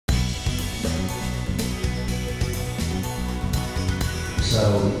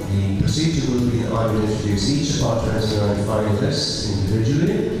So the procedure will be that I will introduce each of our 29 finalists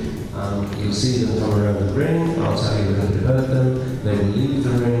individually. You'll see them come around the ring, I'll tell you a little bit about them, they will leave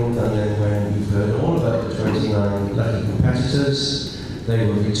the ring, and then when you've heard all about the 29 lucky competitors, they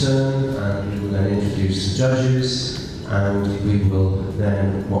will return and we will then introduce the judges, and we will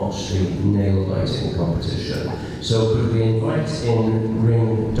then watch the nail biting competition. So could we invite in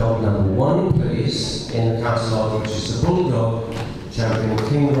ring dog number 1, please, in the catalogue, which is the Bulldog Champion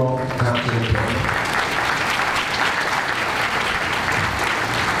King Rock Captain King.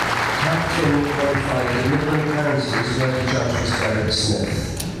 Captain qualified in Midland Counties where the judge was Derek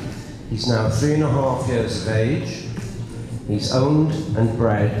Smith. He's now 3.5 years of age. He's owned and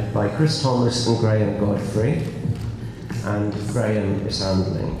bred by Chris Thomas and Graham Godfrey, and Graham is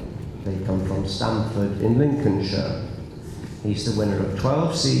handling. They come from Stamford in Lincolnshire. He's the winner of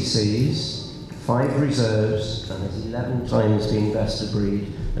 12 CCs, 5 reserves, and has 11 times been best of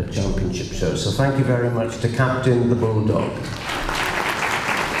breed at championship shows. So thank you very much to Captain the Bulldog.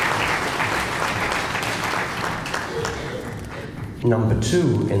 Number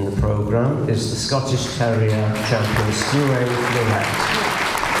 2 in the programme is the Scottish Terrier Champion Stakes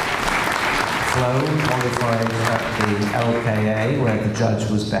Flo qualified at the LKA where the judge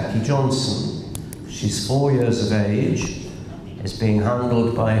was Becky Johnson. She's 4 years of age, is being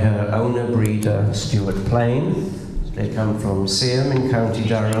handled by her owner breeder Stuart Plain. They come from Seaham in County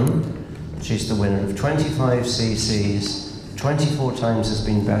Durham. She's the winner of 25 CCs, 24 times has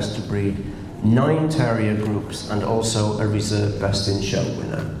been best of breed, 9 terrier groups, and also a reserve best in show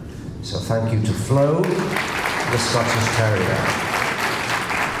winner. So thank you to Flo, the Scottish Terrier.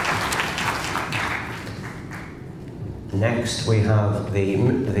 Next we have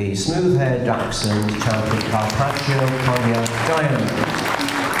the smooth-haired dachshund Champion Carpaccio Cognac Diamond.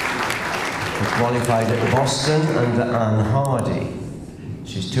 She qualified at Boston under Anne Hardy.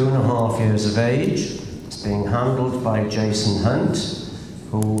 She's 2.5 years of age. It's being handled by Jason Hunt,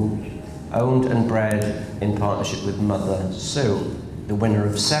 who owned and bred in partnership with Mother Sue. The winner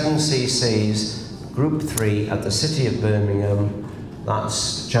of 7 CCs, Group 3 at the City of Birmingham.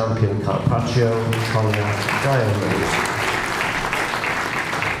 That's Champion Carpaccio Cognac Diamond.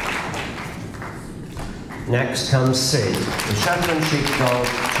 Next comes Sid, the Shetland Sheepdog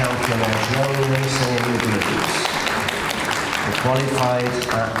Champion Edglonian singing the blues. He qualified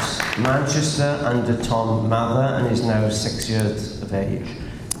at Manchester under Tom Mather and is now 6 years of age,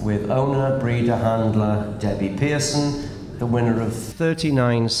 with owner, breeder, handler Debbie Pearson, the winner of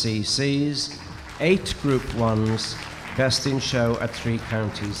 39 CCs, 8 Group 1s, best in show at 3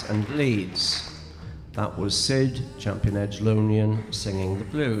 counties and Leeds. That was Sid, Champion Edglonian, singing the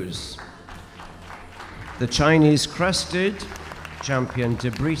blues. The Chinese Crested Champion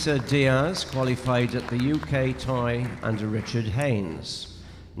Debrita Diaz qualified at the UK Toy under Richard Haynes.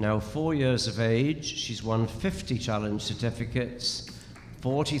 Now 4 years of age, she's won 50 challenge certificates,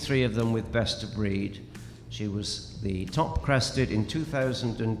 43 of them with best of breed. She was the top crested in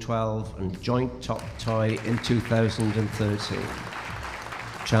 2012 and joint top toy in 2013.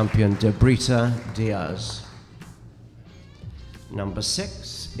 Champion Debrita Diaz. Number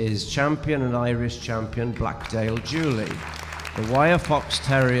 6 is Champion and Irish Champion Blackdale Julie, the Wire Fox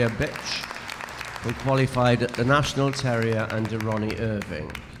Terrier bitch, who qualified at the National Terrier under Ronnie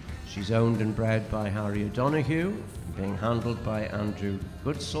Irving. She's owned and bred by Harry O'Donoghue, being handled by Andrew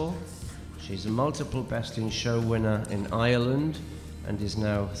Goodsall. She's a multiple best in show winner in Ireland and is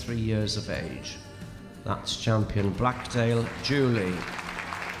now 3 years of age. That's Champion Blackdale Julie.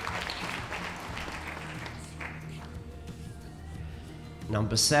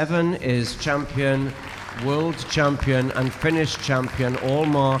 Number 7 is Champion, World Champion and Finnish Champion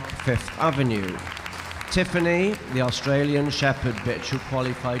Allmark 5th Avenue. Tiffany, the Australian Shepherd bitch who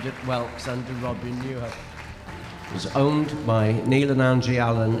qualified at Welks under Robin Newhouse, was owned by Neil and Angie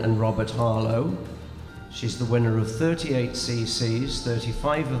Allen and Robert Harlow. She's the winner of 38 CCs,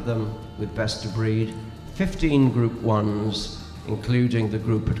 35 of them with best of breed, 15 Group 1s, including the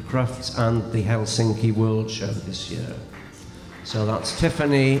group at Crufts and the Helsinki World Show this year. So that's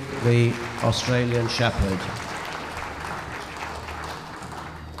Tiffany, the Australian Shepherd.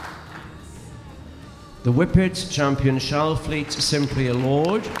 The Whippet Champion Shalfleet Simply a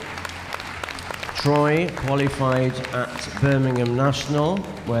Lord. Troy qualified at Birmingham National,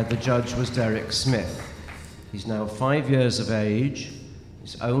 where the judge was Derek Smith. He's now 5 years of age.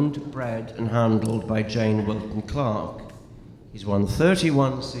 He's owned, bred and handled by Jane Wilton Clark. He's won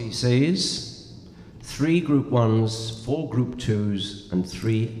 31 CCs, 3 Group 1s, 4 Group 2s and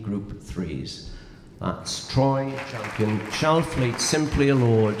 3 Group 3s. That's Troy, Champion Shalfleet Simply a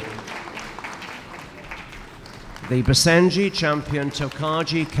Lord. The Basenji champion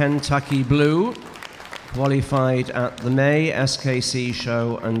Tokaji Kentucky Blue qualified at the May SKC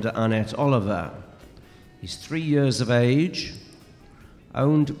show under Annette Oliver. He's 3 years of age,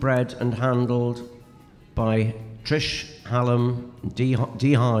 owned, bred and handled by Trish Hallam, D.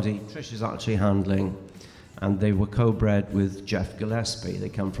 Hardy. Trish is actually handling, and they were co-bred with Geoff Gillespie. They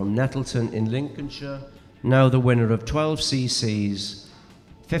come from Nettleton in Lincolnshire, now the winner of 12 CCs,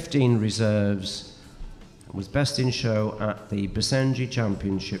 15 reserves, was best in show at the Basenji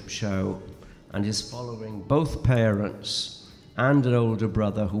Championship show, and is following both parents and an older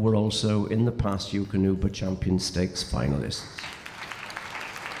brother who were also in the past Eukanuba Champion Stakes finalists.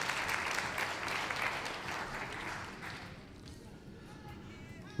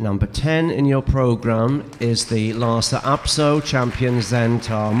 Number 10 in your programme is the Larsa Apso champion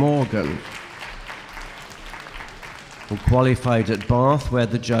Zentar Morgan, who qualified at Bath, where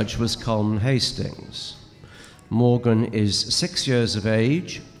the judge was Colm Hastings. Morgan is 6 years of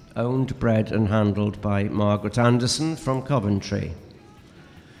age, owned, bred and handled by Margaret Anderson from Coventry.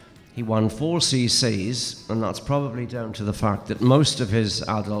 He won 4 CCs, and that's probably down to the fact that most of his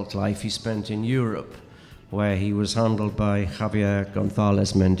adult life he spent in Europe, where he was handled by Javier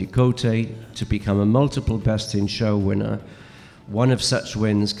Gonzalez Mendicote to become a multiple Best in Show winner. One of such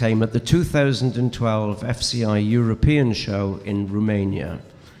wins came at the 2012 FCI European show in Romania.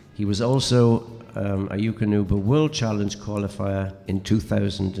 He was also a Eukanuba World Challenge qualifier in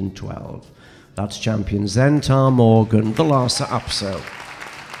 2012. That's champion Zentar Morgan, the Larsa Apso.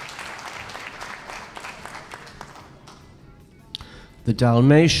 The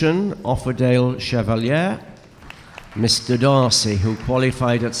Dalmatian Offerdale Chevalier, Mr. Darcy, who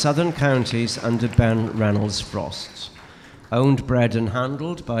qualified at Southern Counties under Ben Reynolds-Frost. Owned, bred and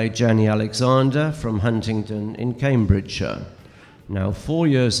handled by Jenny Alexander from Huntingdon in Cambridgeshire. Now 4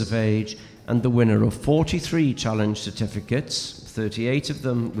 years of age and the winner of 43 challenge certificates, 38 of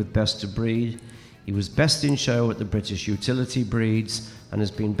them with Best of Breed. He was best in show at the British Utility Breeds and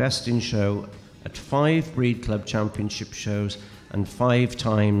has been best in show at 5 Breed Club Championship shows and 5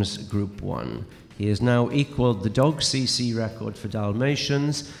 times Group 1. He has now equalled the dog CC record for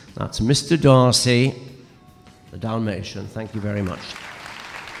Dalmatians. That's Mr. Darcy, the Dalmatian. Thank you very much.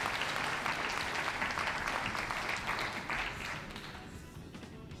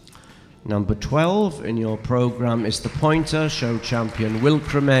 Number 12 in your programme is the Pointer Show champion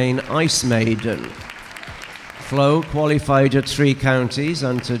Wilcremain Ice Maiden. Flo qualified at 3 counties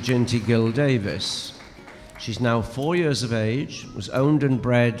under Ginty Gill Davis. She's now 4 years of age, was owned and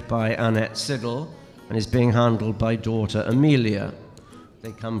bred by Annette Siddle, and is being handled by daughter Amelia.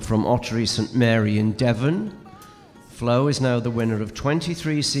 They come from Ottery St Mary in Devon. Flo is now the winner of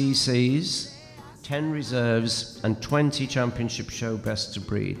 23 CCs, 10 reserves, and 20 championship show Best of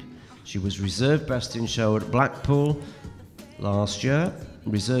Breed. She was reserve best in show at Blackpool last year,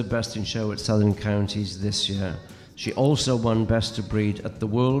 reserve best in show at Southern Counties this year. She also won Best of Breed at the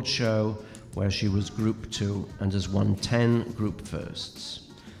World Show, where she was Group 2 and has won 10 Group Firsts.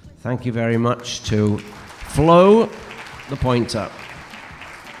 Thank you very much to Flo, the Pointer.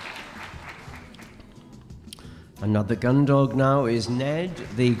 Another gun dog now is Ned,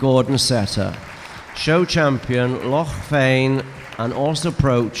 the Gordon Setter. Show champion Loch Fain and also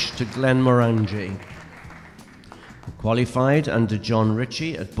approach to Glenmorangie. Qualified under John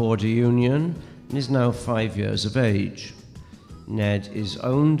Ritchie at Border Union and is now 5 years of age. Ned is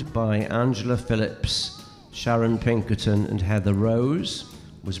owned by Angela Phillips, Sharon Pinkerton and Heather Rose,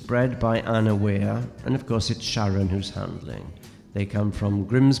 was bred by Anna Weir, and of course it's Sharon who's handling. They come from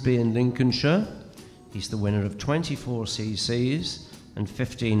Grimsby in Lincolnshire. He's the winner of 24 CCs and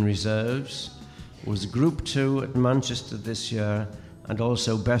 15 reserves, was Group 2 at Manchester this year, and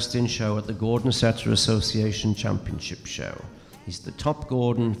also best in show at the Gordon Setter Association Championship show. He's the top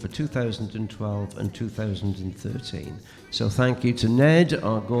Gordon for 2012 and 2013. So thank you to Ned,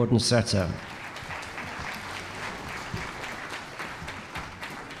 our Gordon Setter.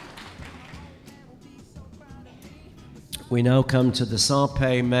 We now come to the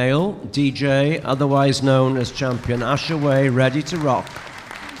Sarpé male, DJ, otherwise known as champion Ashaway, ready to rock.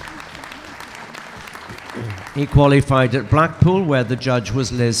 He qualified at Blackpool, where the judge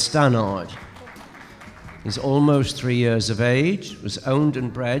was Liz Stannard. He's almost 3 years of age, was owned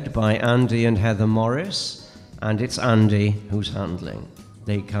and bred by Andy and Heather Morris, and it's Andy who's handling.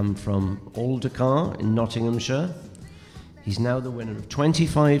 They come from Aldercar in Nottinghamshire. He's now the winner of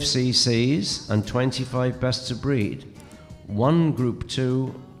 25 CCs and 25 Best of Breed, 1 Group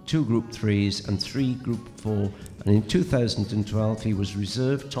 2, 2 Group 3s and 3 Group 4, and in 2012 he was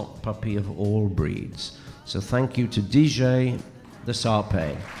reserve top puppy of all breeds. So thank you to DJ the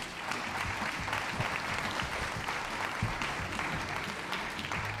Sarpé.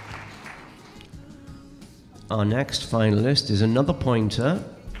 Our next finalist is another pointer.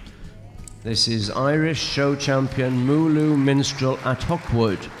 This is Irish show champion Mooloo Minstrel at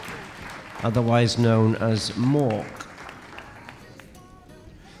Hookwood, otherwise known as Mork,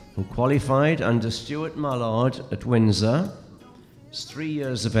 who qualified under Stuart Mallard at Windsor. He's 3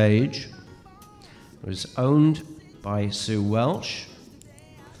 years of age, was owned by Sue Welsh,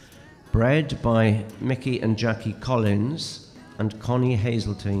 bred by Mickey and Jackie Collins, and Connie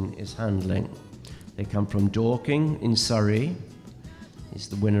Hazeltine is handling. They come from Dorking in Surrey. He's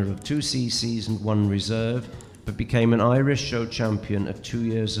the winner of 2 CCs and 1 reserve, but became an Irish show champion at 2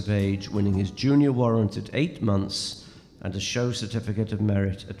 years of age, winning his junior warrant at 8 months and a show certificate of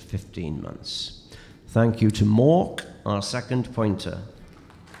merit at 15 months. Thank you to Mork, our second pointer.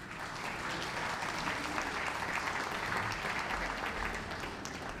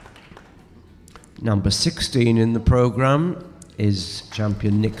 Number 16 in the programme is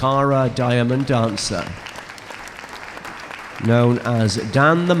champion Nicara Diamond Dancer, known as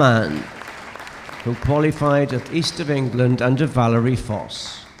Dan the Man, who qualified at East of England under Valerie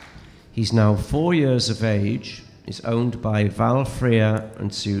Foss. He's now 4 years of age, is owned by Val Freer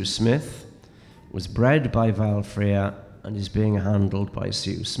and Sue Smith, was bred by Val Freer and is being handled by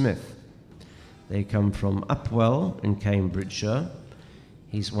Sue Smith. They come from Upwell in Cambridgeshire.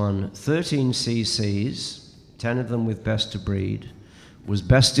 He's won 13 CCs, 10 of them with Best of Breed, was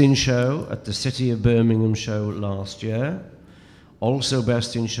Best in Show at the City of Birmingham show last year, also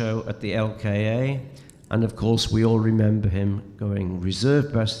Best in Show at the LKA, and of course we all remember him going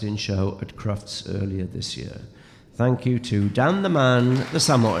Reserve Best in Show at Crufts earlier this year. Thank you to Dan the Man, the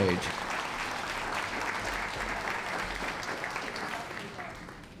Samoyed.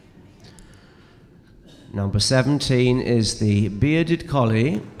 Number 17 is the Bearded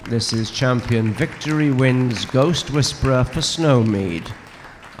Collie. This is champion Victory Wind's Ghost Whisperer for Snowmead,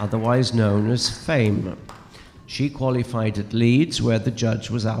 otherwise known as Fame. She qualified at Leeds, where the judge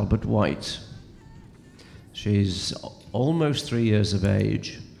was Albert White. She's almost 3 years of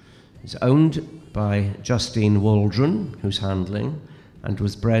age, is owned by Justine Waldron, who's handling, and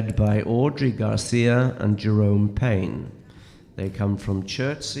was bred by Audrey Garcia and Jerome Payne. They come from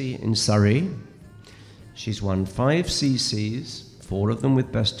Chertsey in Surrey. She's won 5 CCs, 4 of them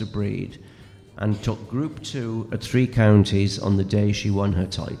with Best of Breed, and took Group 2 at 3 counties on the day she won her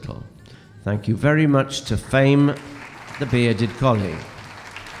title. Thank you very much to Fame, the Bearded Collie.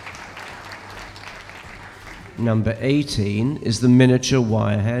 Number 18 is the miniature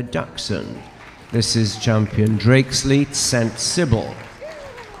Wirehair Dachshund. This is champion Drakesleet St. Sybil.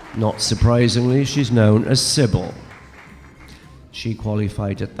 Not surprisingly, she's known as Sybil. She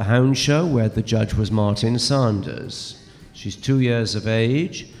qualified at the Hound Show, where the judge was Martin Sanders. She's 2 years of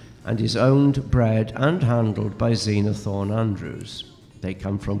age and is owned, bred and handled by Zena Thorne Andrews. They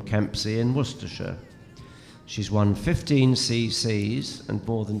come from Kempsey in Worcestershire. She's won 15 CCs and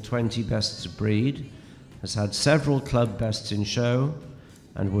more than 20 Bests of Breed, has had several club Bests in Show,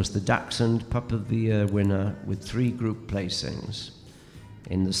 and was the Dachshund Pup of the Year winner with 3 group placings.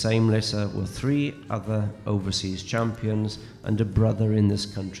 In the same litter were 3 other overseas champions and a brother in this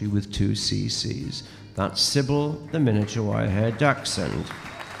country with 2 CCs. That's Sybil, the miniature Wirehair Dachshund.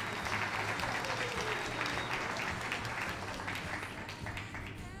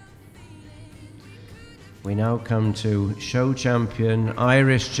 We now come to show champion,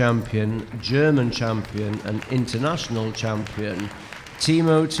 Irish champion, German champion and international champion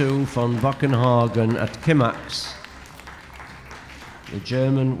Timo II von Bockenhagen at Kimax, the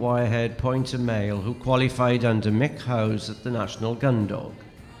German wire-haired pointer male who qualified under Mick Howes at the National Gun Dog.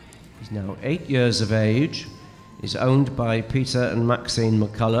 He's now 8 years of age, is owned by Peter and Maxine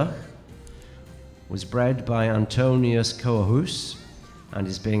McCulloch, was bred by Antonius Coahus, and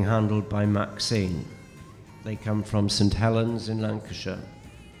is being handled by Maxine. They come from St Helens in Lancashire.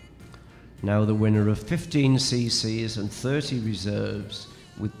 Now the winner of 15 CCs and 30 reserves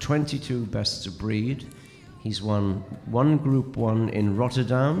with 22 Bests of Breed. He's won 1 Group 1 in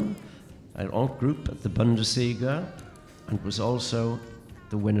Rotterdam, an alt group at the Bundesliga, and was also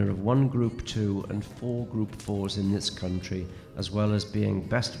the winner of 1 Group 2 and 4 Group 4s in this country, as well as being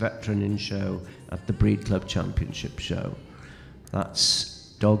Best Veteran in Show at the Breed Club Championship Show.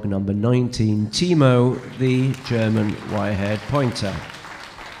 That's dog number 19, Timo, the German wire-haired pointer.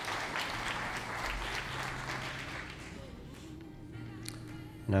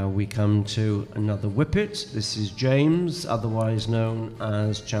 Now we come to another Whippet. This is James, otherwise known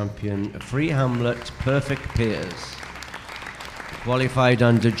as champion Free Hamlet Perfect Peers. Qualified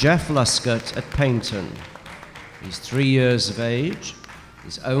under Geoff Luscott at Paynton. He's 3 years of age,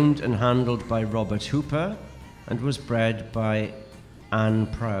 is owned and handled by Robert Hooper, and was bred by Anne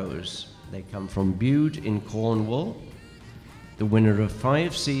Prowse. They come from Bude in Cornwall. The winner of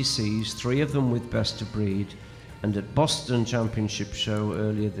 5 CCs, 3 of them with Best of Breed, and at Boston Championship Show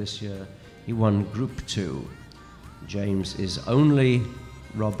earlier this year, he won Group 2. James is only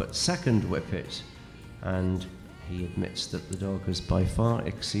Robert's second whippet, and he admits that the dog has by far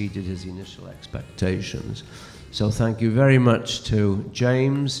exceeded his initial expectations. So thank you very much to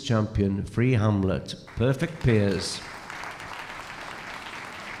James, champion Free Hamlet. Perfect peers.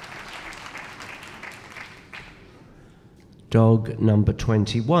 Dog number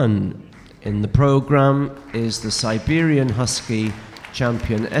 21 in the program is the Siberian Husky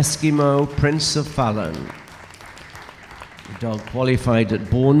champion Eskimo Prince of Fallon. The dog qualified at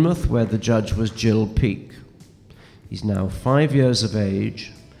Bournemouth, where the judge was Jill Peake. He's now 5 years of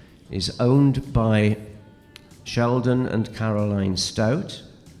age, is owned by Sheldon and Caroline Stout,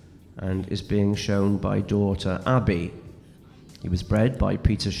 and is being shown by daughter Abby. He was bred by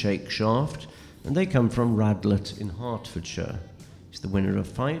Peter Shakeshaft, and they come from Radlett in Hertfordshire. He's the winner of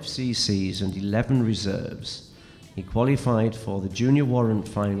 5 CCs and 11 reserves. He qualified for the Junior Warrant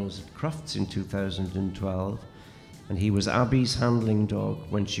Finals at Crufts in 2012, and he was Abby's handling dog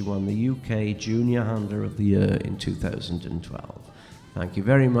when she won the UK Junior Handler of the Year in 2012. Thank you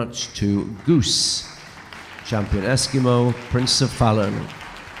very much to Goose, champion Eskimo, Prince of Fallon.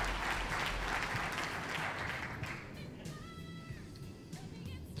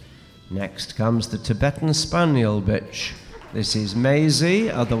 Next comes the Tibetan Spaniel bitch. This is Maisie,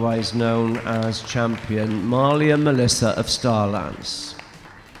 otherwise known as champion Malia Melissa of Starlance.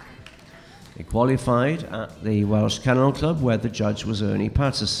 He qualified at the Welsh Kennel Club, where the judge was Ernie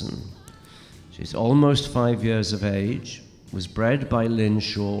Patterson. She's almost 5 years of age, was bred by Lynn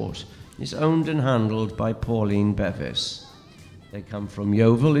Short, is owned and handled by Pauline Bevis. They come from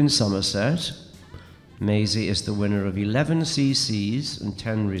Yeovil in Somerset. Maisie is the winner of 11 CCs and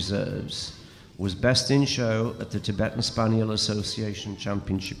 10 reserves, was best in show at the Tibetan Spaniel Association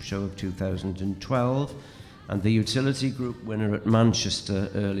Championship Show of 2012, and the utility group winner at Manchester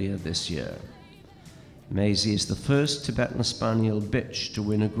earlier this year. Maisie is the first Tibetan Spaniel bitch to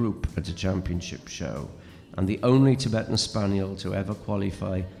win a group at a championship show, and the only Tibetan Spaniel to ever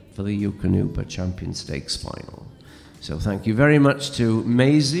qualify for the Eukanuba Champion Stakes Final. So thank you very much to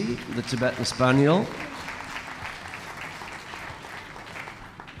Maisie, the Tibetan Spaniel.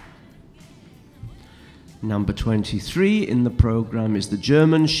 Number 23 in the program is the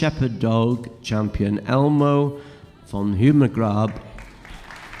German Shepherd dog, champion Elmo von Humergrab,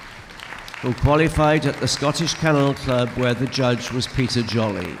 who qualified at the Scottish Kennel Club, where the judge was Peter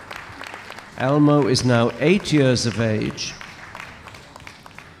Jolly. Elmo is now 8 years of age,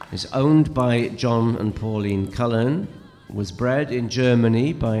 is owned by John and Pauline Cullen, was bred in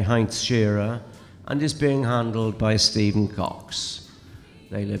Germany by Heinz Shearer, and is being handled by Stephen Cox.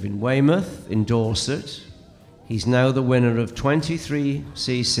 They live in Weymouth, in Dorset. He's now the winner of 23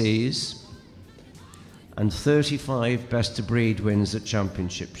 CCs and 35 Best of Breed wins at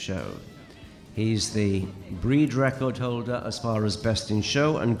Championship Show. He's the breed record holder as far as Best in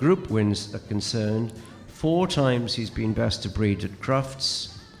Show and group wins are concerned. 4 times he's been Best of Breed at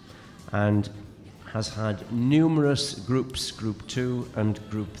Crufts and has had numerous groups, Group 2 and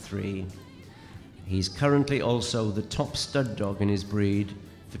Group 3. He's currently also the top stud dog in his breed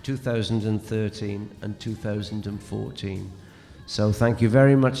for 2013 and 2014. So thank you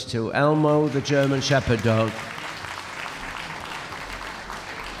very much to Elmo, the German Shepherd dog.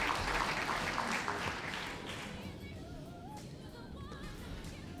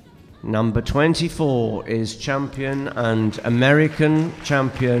 Number 24 is champion and American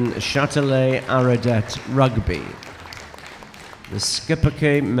champion Châtelet Aradet Rugby, the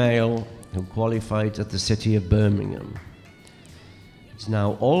Skipperke male who qualified at the City of Birmingham. He's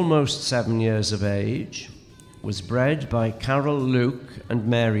now almost 7 years of age, was bred by Carol Luke and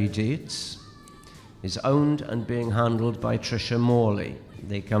Mary Dietz, is owned and being handled by Tricia Morley.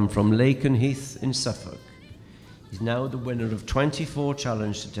 They come from Lakenheath in Suffolk. He's now the winner of 24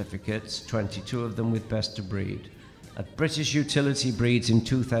 challenge certificates, 22 of them with Best of Breed. At British Utility Breeds in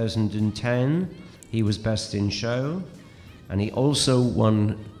 2010, he was Best in Show, and he also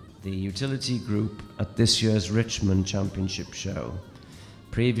won the utility group at this year's Richmond Championship Show.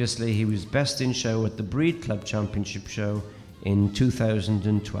 Previously, he was Best in Show at the Breed Club Championship Show in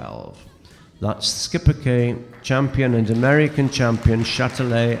 2012. That's Skipperke champion and American champion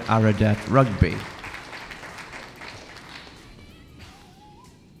Châtelet Aradet Rugby.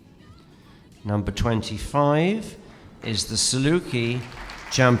 Number 25 is the Saluki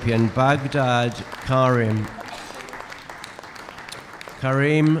champion Baghdad Karim.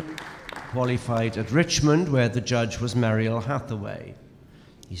 Karim qualified at Richmond, where the judge was Mariel Hathaway.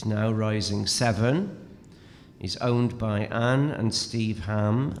 He's now rising 7. He's owned by Anne and Steve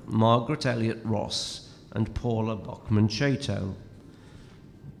Ham, Margaret Elliott Ross, and Paula Bockman-Chato.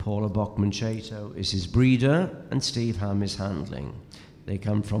 Paula Bockman-Chato is his breeder, and Steve Ham is handling. They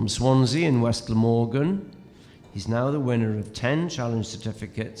come from Swansea in West Glamorgan. He's now the winner of 10 challenge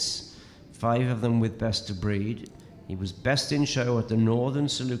certificates, 5 of them with best of breed. He was best in show at the Northern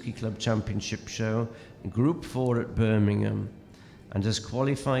Saluki Club Championship Show, Group 4 at Birmingham, and has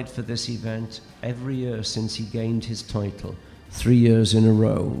qualified for this event every year since he gained his title, 3 years in a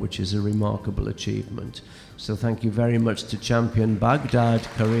row, which is a remarkable achievement. So thank you very much to champion Baghdad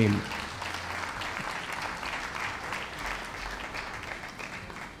Karim.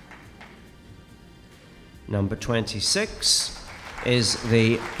 Number 26 is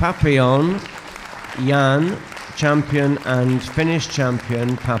the Papillon Jan champion and Finnish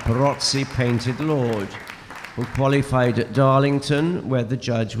champion Paparazzi Painted Lord, who qualified at Darlington, where the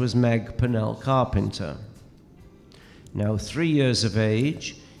judge was Meg Purnell Carpenter. Now 3 years of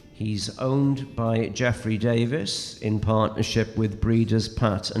age, he's owned by Jeffrey Davis in partnership with breeders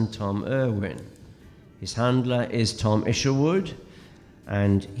Pat and Tom Irwin. His handler is Tom Isherwood,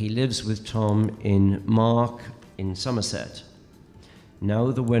 and he lives with Tom in Mark in Somerset.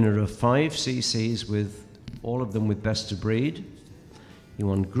 Now the winner of 5 CCs, with all of them with best of breed. He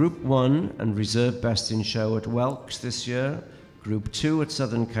won Group 1 and Reserve Best in Show at Welks this year, Group 2 at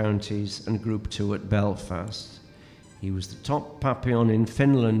Southern Counties, and Group 2 at Belfast. He was the top Papillon in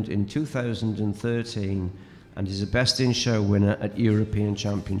Finland in 2013 and is a Best in Show winner at European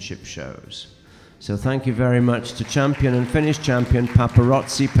Championship shows. So thank you very much to champion and Finnish champion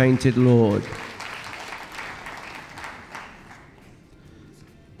Paparazzi Painted Lord.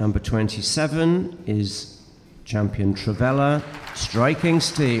 Number 27 is champion Travella Striking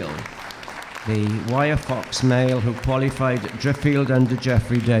Steel, the Wire Fox male who qualified at Driffield under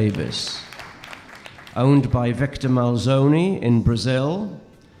Jeffrey Davis. Owned by Victor Malzoni in Brazil,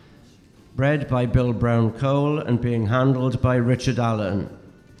 bred by Bill Brown Cole, and being handled by Richard Allen.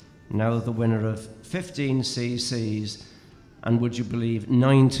 Now the winner of 15 CCs, and would you believe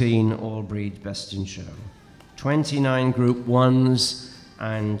 19 all-breed Best in Show. 29 Group 1s,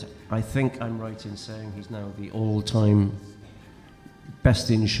 and I think I'm right in saying he's now the all-time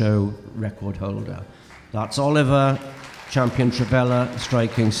Best in Show record holder. That's Oliver, champion Travella,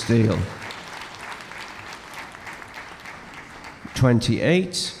 Striking Steel.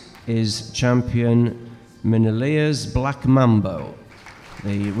 28 is champion Menelia's Black Mambo,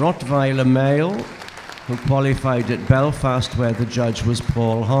 the Rottweiler male who qualified at Belfast, where the judge was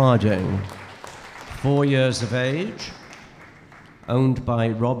Paul Harding. 4 years of age, owned by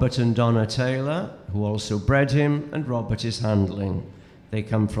Robert and Donna Taylor, who also bred him, and Robert is handling. They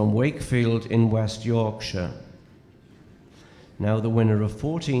come from Wakefield in West Yorkshire. Now the winner of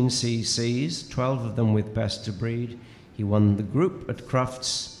 14 CCs, 12 of them with best of breed. He won the group at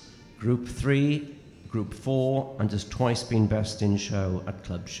Crufts, Group 3, Group 4, and has twice been Best in Show at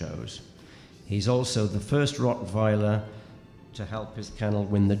club shows. He's also the first Rottweiler to help his kennel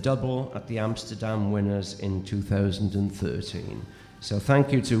win the double at the Amsterdam Winners in 2013. So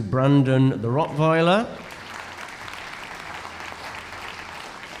thank you to Brandon the Rottweiler.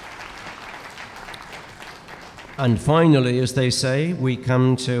 And finally, as they say, we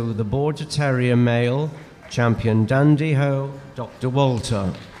come to the Border Terrier male, champion Dandy Ho, Dr.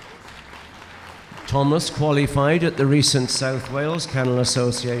 Walter. Thomas qualified at the recent South Wales Kennel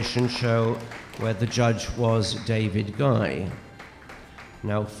Association show, where the judge was David Guy.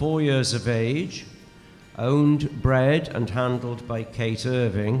 Now 4 years of age, owned, bred and handled by Kate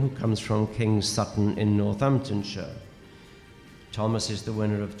Irving, who comes from King's Sutton in Northamptonshire. Thomas is the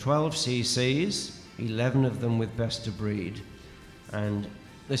winner of 12 CCs, 11 of them with best of breed. And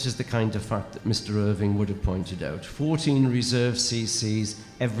this is the kind of fact that Mr. Irving would have pointed out. 14 reserve CCs,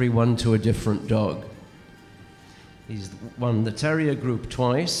 every one to a different dog. He's won the Terrier Group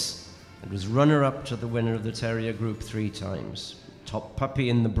twice and was runner-up to the winner of the Terrier Group 3 times. Top puppy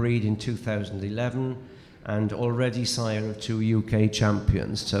in the breed in 2011 and already sire of 2 UK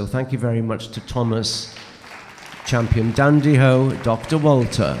champions. So thank you very much to Thomas, champion Dandy Ho, Dr.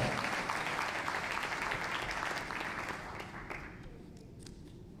 Walter.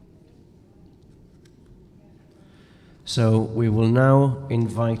 So we will now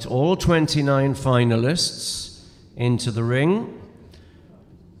invite all 29 finalists into the ring.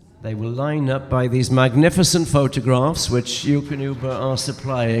 They will line up by these magnificent photographs which Eukanuba are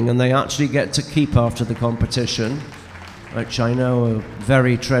supplying, and they actually get to keep after the competition, which I know are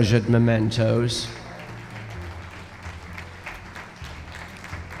very treasured mementos.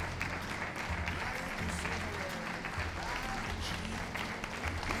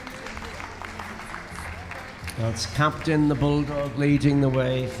 That's Captain the Bulldog leading the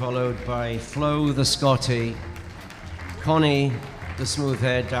way, followed by Flo the Scotty, Connie the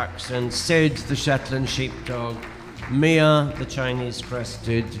smooth-haired Dachshund, Sid the Shetland Sheepdog, Mia the Chinese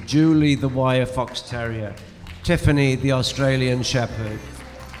Crested, Julie the Wire Fox Terrier, Tiffany the Australian Shepherd,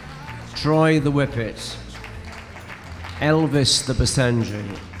 Troy the Whippet, Elvis the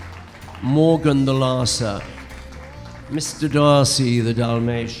Basenji, Morgan the Larsa, Mr. Darcy the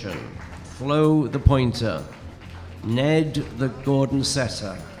Dalmatian, Flo the Pointer, Ned the Gordon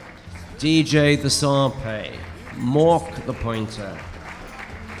Setter, DJ the Sarpay, Mork the Pointer,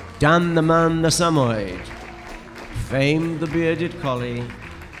 Dan the Man the Samoyed, Fame the Bearded Collie,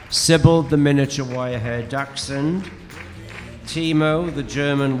 Sybil the Miniature Wirehaired Dachshund, Timo the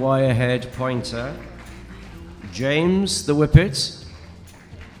German Wirehaired Pointer, James the Whippet,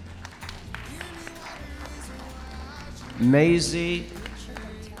 Maisie,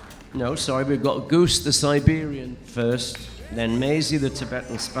 no, sorry, we've got Goose the Siberian first, then Maisie the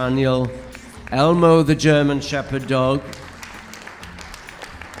Tibetan Spaniel, Elmo the German Shepherd Dog,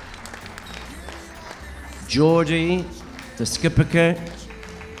 Geordie the Skipperke,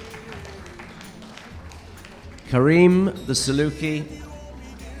 Kareem the Saluki,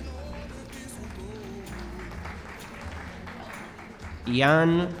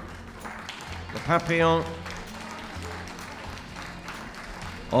 Ian the Papillon,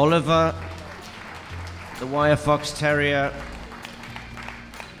 Oliver the Wire Fox Terrier,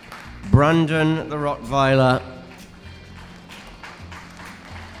 Brandon the Rottweiler,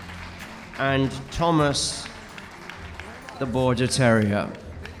 and Thomas the Border Terrier.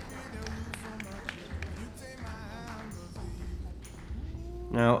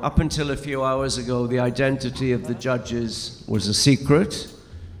 Now, up until a few hours ago, the identity of the judges was a secret.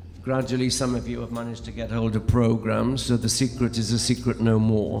 Gradually, some of you have managed to get hold of programs, so the secret is a secret no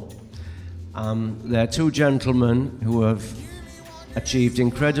more. There are two gentlemen who have achieved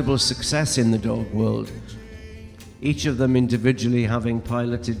incredible success in the dog world, each of them individually having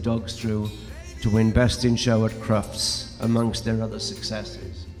piloted dogs through to win Best in Show at Crufts, amongst their other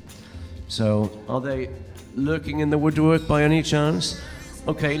successes. So, are they lurking in the woodwork by any chance?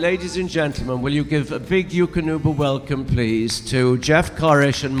 Okay, ladies and gentlemen, will you give a big Eukanuba welcome, please, to Geoff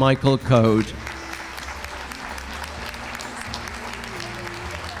Corish and Michael Coad.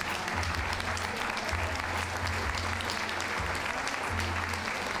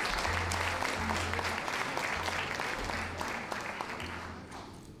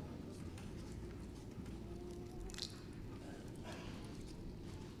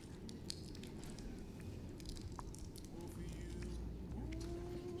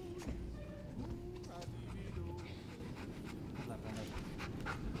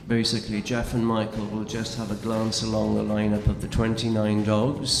 Basically, Geoff and Michael will just have a glance along the lineup of the 29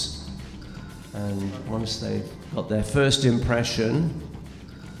 dogs, and once they've got their first impression,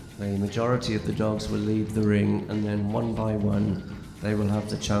 the majority of the dogs will leave the ring, and then one by one they will have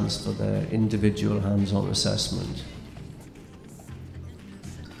the chance for their individual hands-on assessment.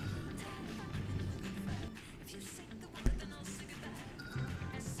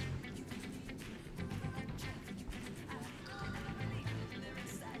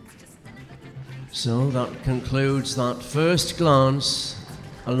 So that concludes that first glance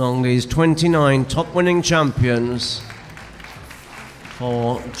along these 29 top winning champions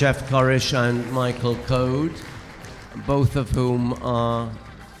for Geoff Corish and Michael Coad, both of whom are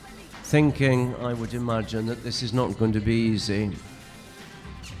thinking, I would imagine, that this is not going to be easy.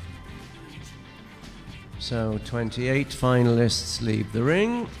 So 28 finalists leave the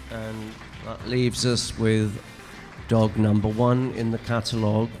ring, and that leaves us with dog number 1 in the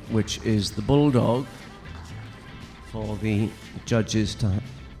catalogue, which is the Bulldog, for the judges to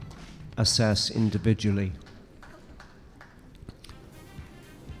assess individually.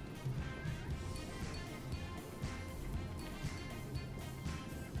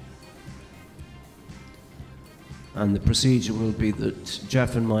 And the procedure will be that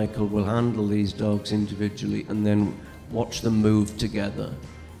Geoff and Michael will handle these dogs individually and then watch them move together.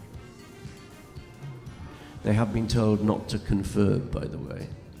 They have been told not to confer, by the way.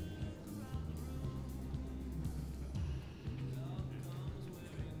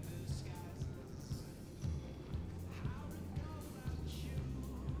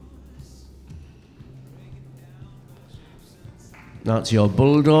 That's your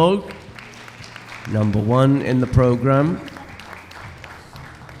Bulldog, number 1 in the program.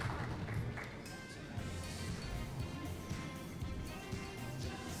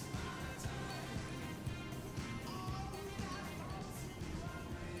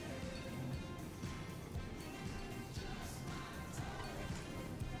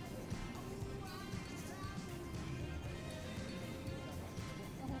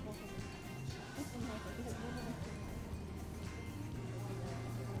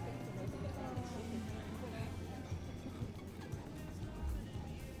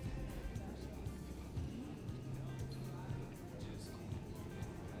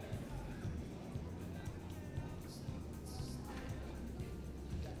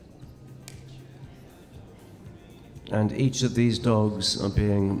 And each of these dogs are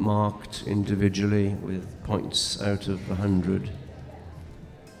being marked individually with points out of 100.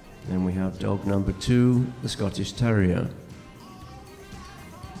 Then we have dog number 2, the Scottish Terrier.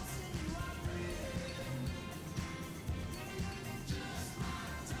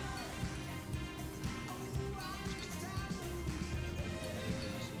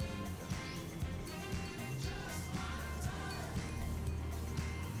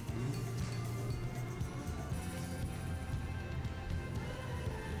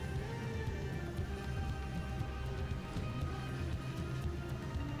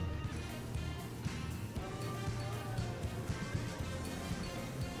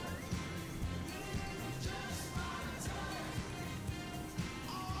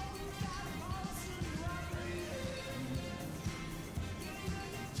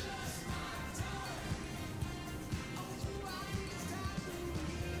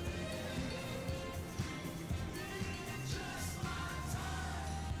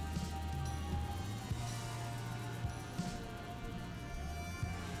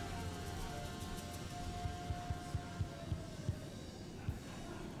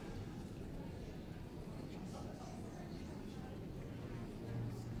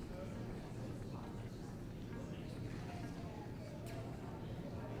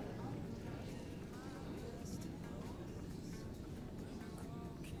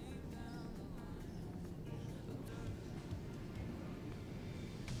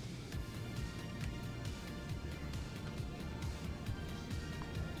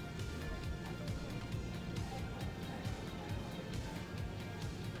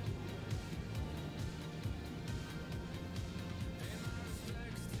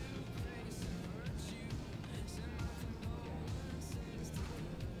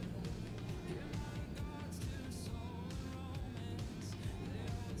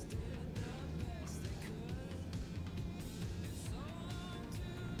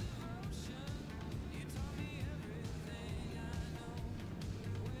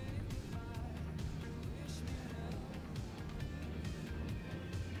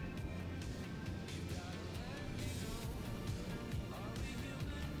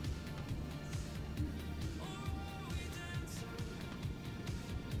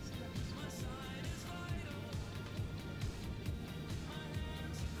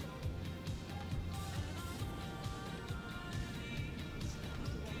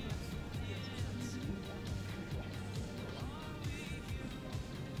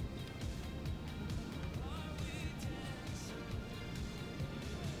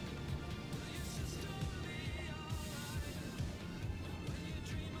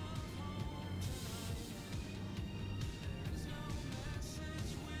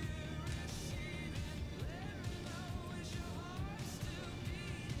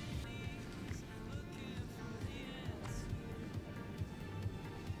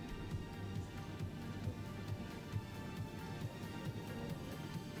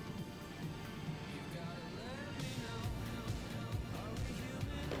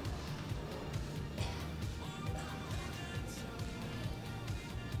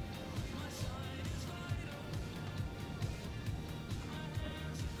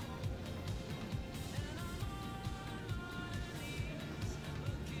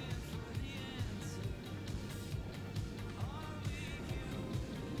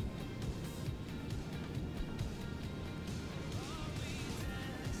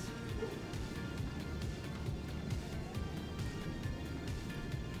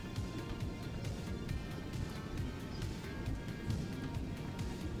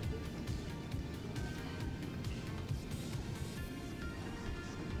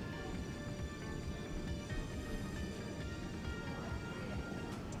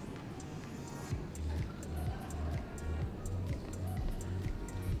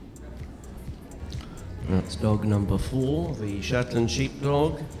 That's dog number 4, the Shetland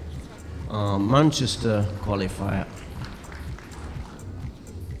Sheepdog, our Manchester qualifier.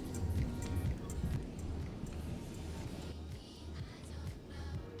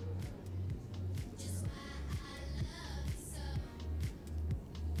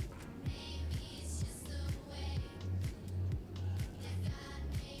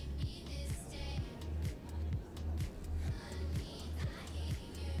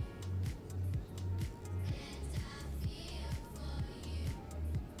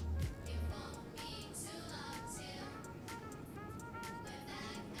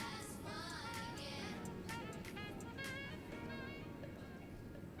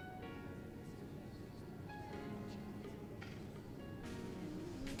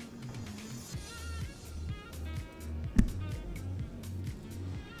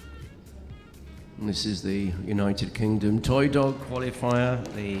 This is the United Kingdom Toy Dog qualifier,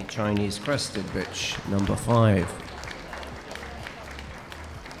 the Chinese Crested Bitch, number 5.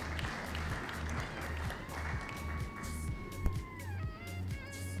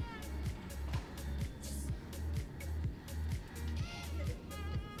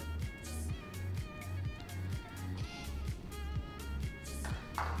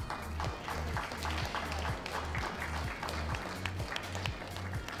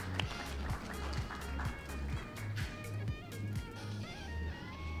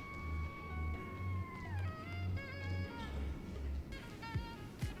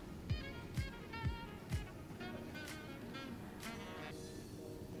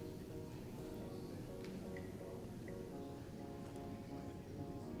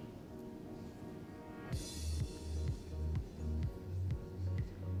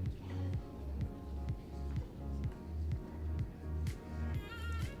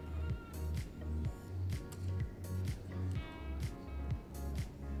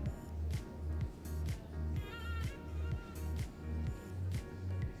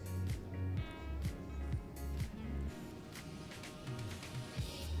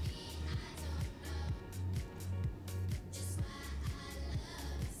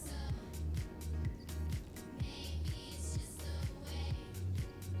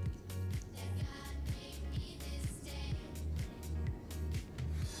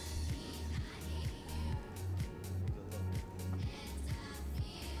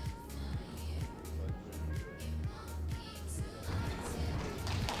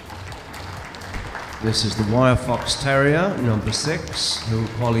 This is the Wire Fox Terrier, number 6, who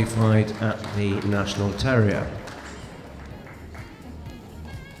qualified at the National Terrier.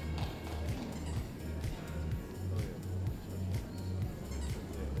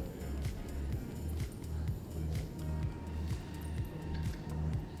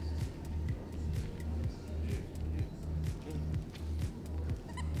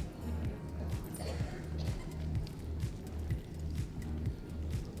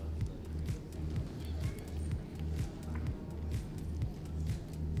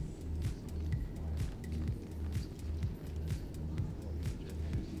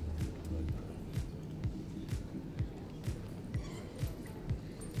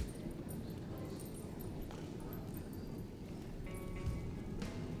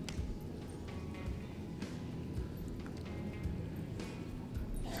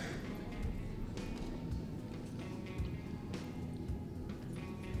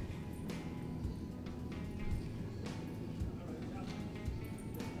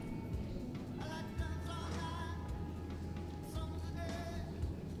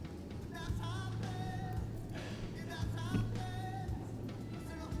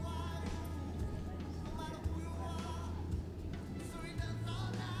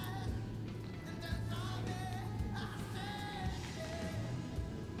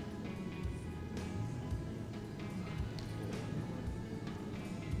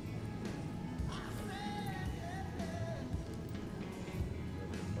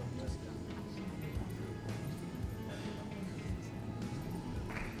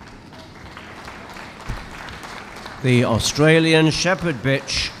 The Australian Shepherd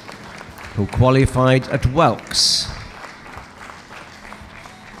Bitch, who qualified at Welks.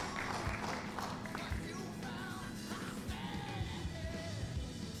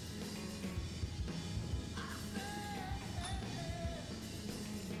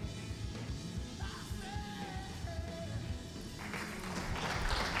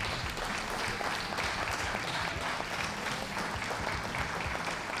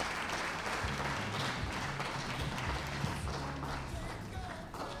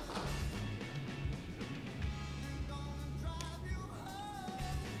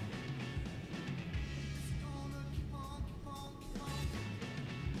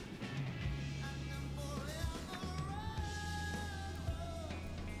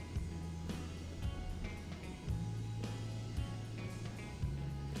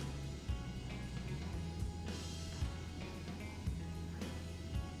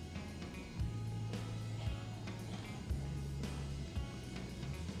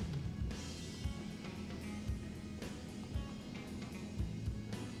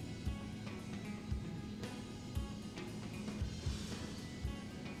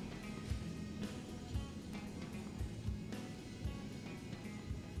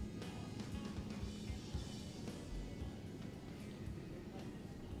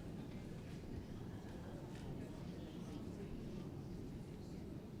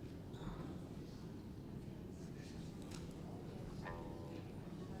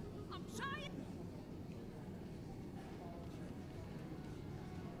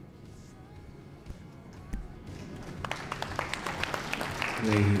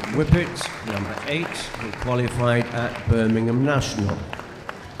 The Whippet, number 8, who qualified at Birmingham National.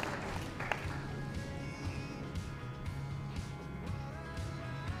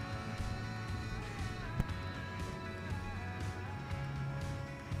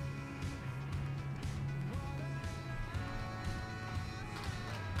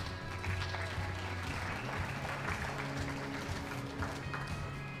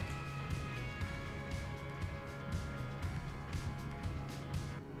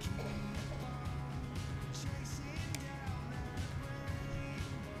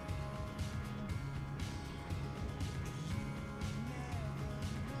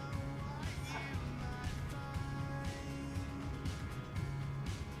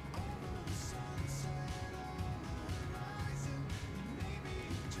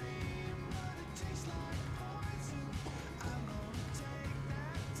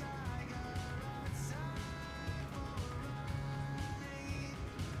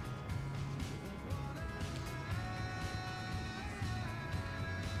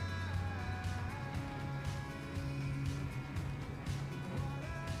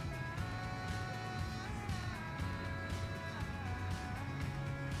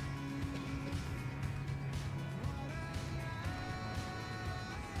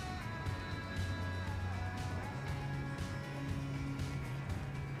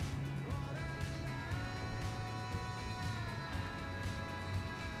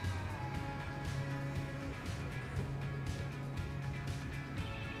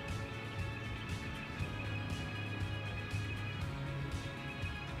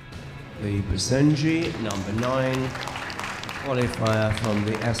 The Basenji, number 9, qualifier from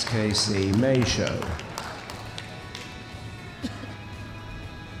the SKC May Show.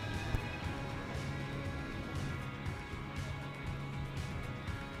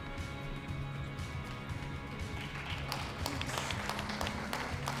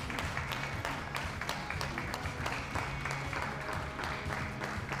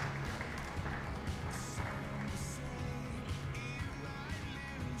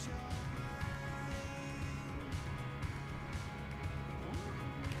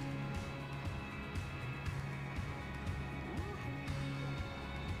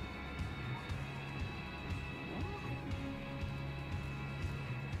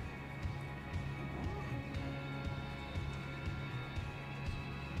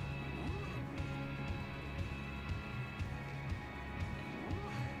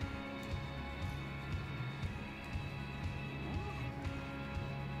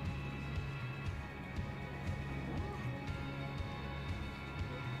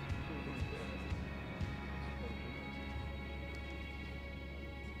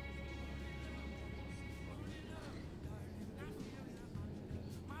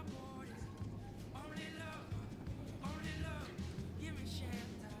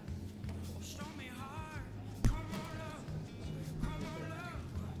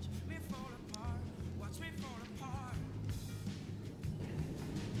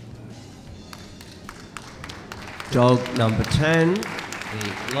 Dog number 10, the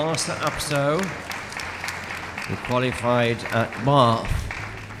last at Upso, who qualified at Bath.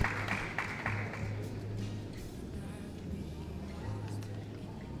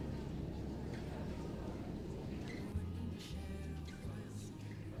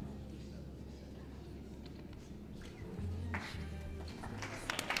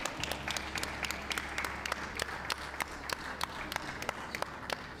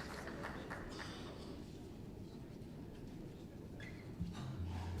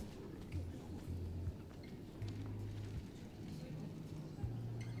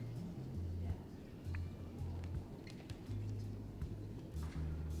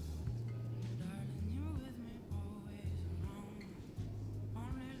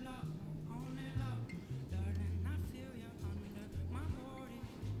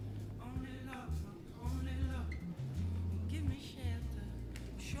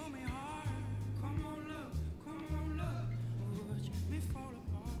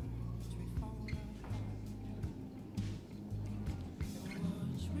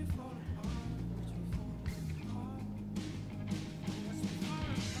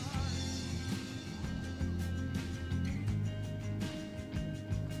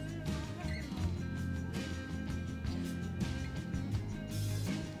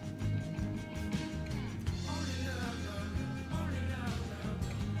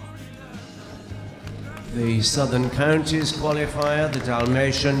 The Southern Counties qualifier, the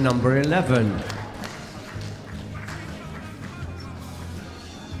Dalmatian, number 11.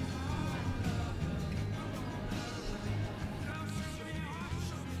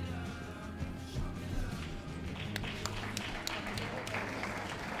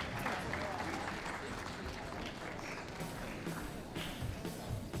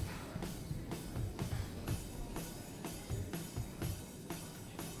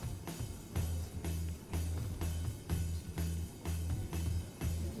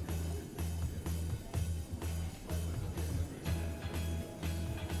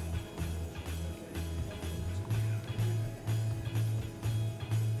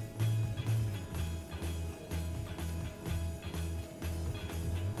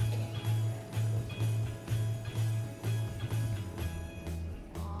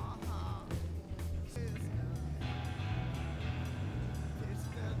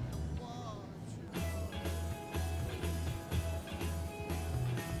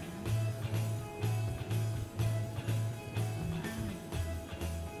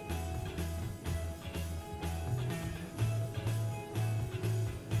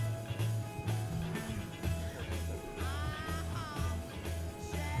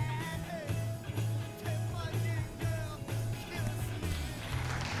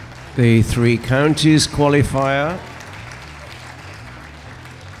 The Three Counties qualifier,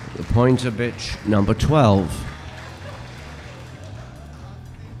 the pointer bitch number 12.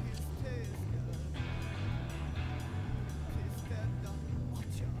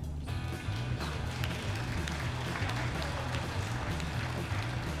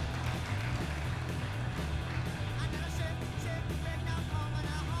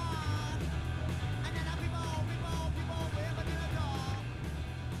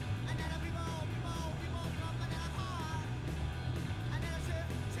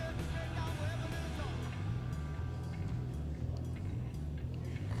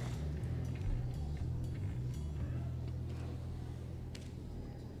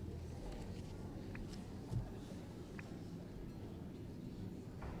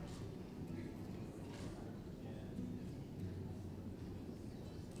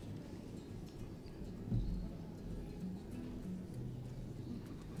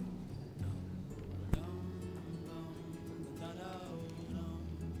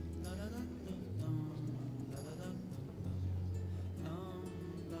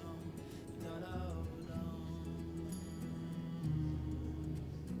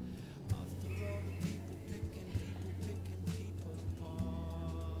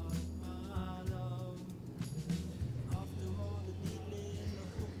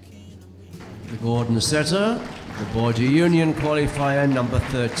 The Gordon Setter, the Border Union qualifier number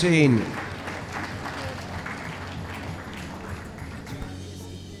 13.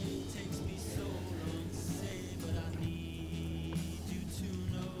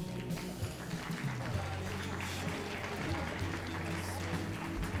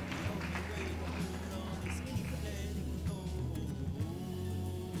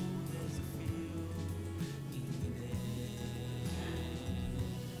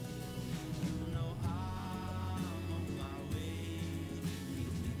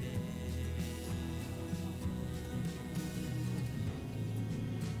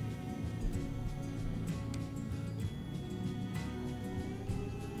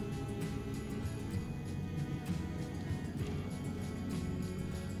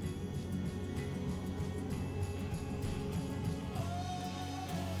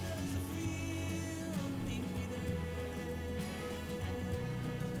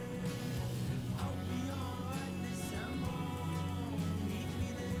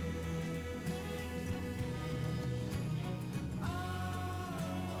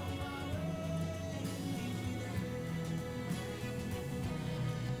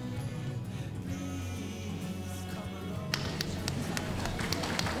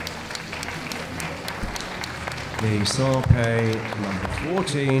 The Sarpay number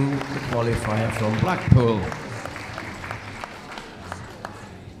 14, the qualifier from Blackpool.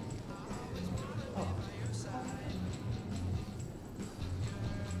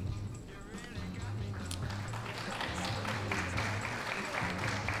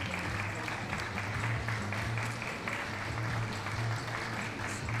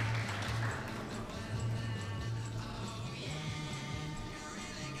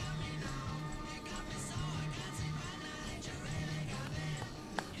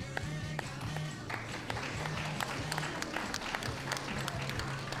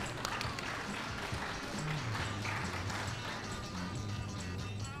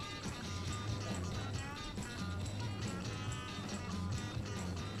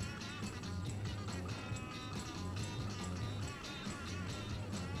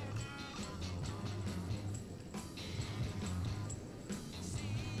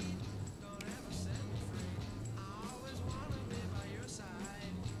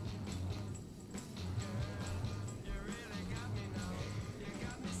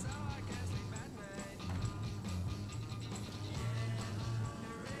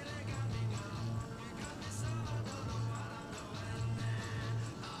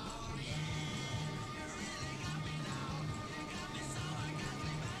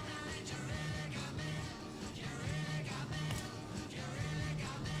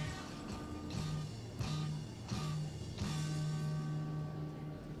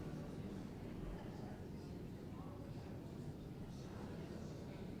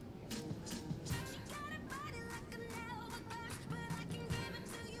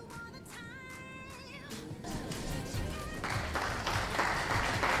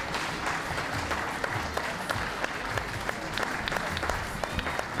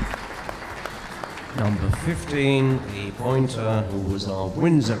 Number 15, the pointer, who was our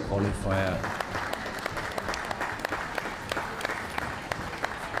Windsor qualifier.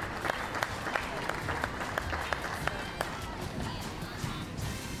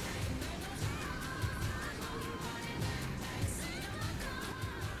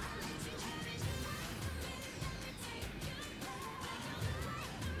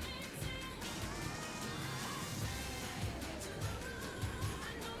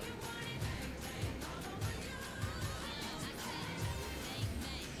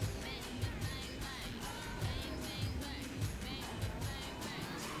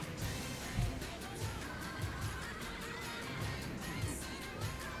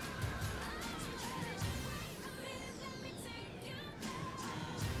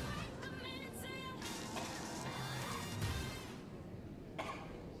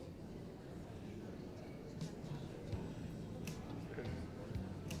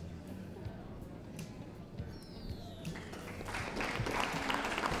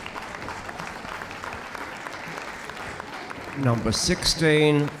 Number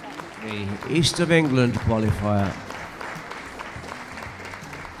 16, the East of England qualifier.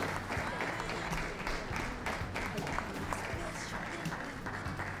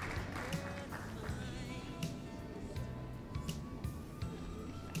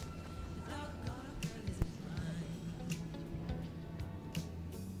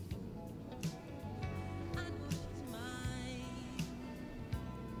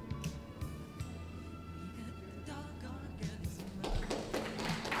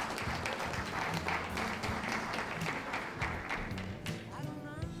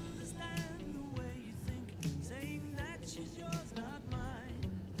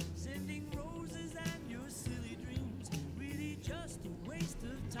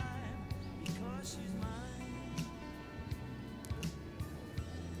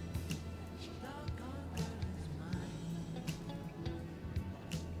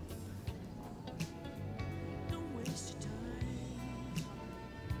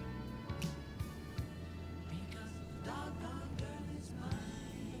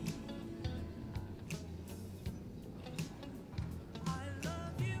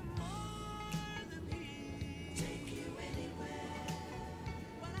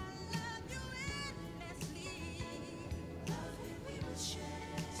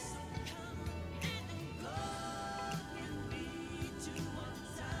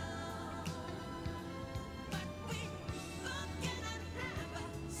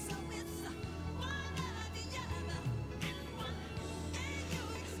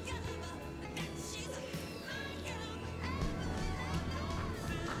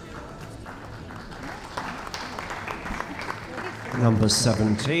 Number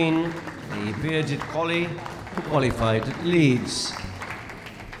 17, the bearded collie, who qualified at Leeds.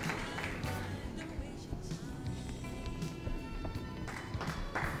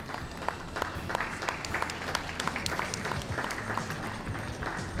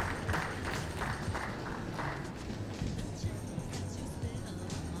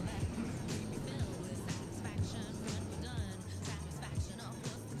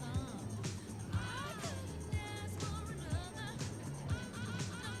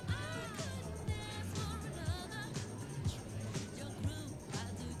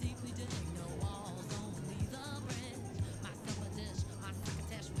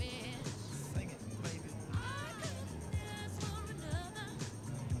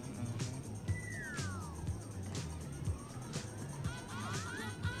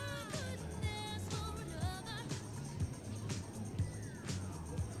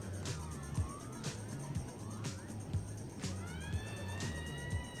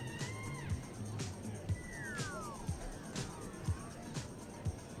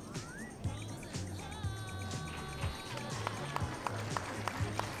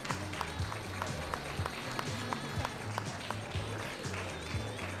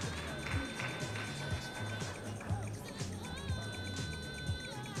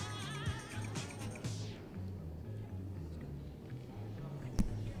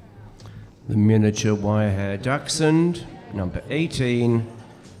 The miniature wire-hair dachshund, number 18,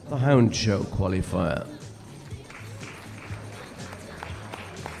 the Hound Show qualifier.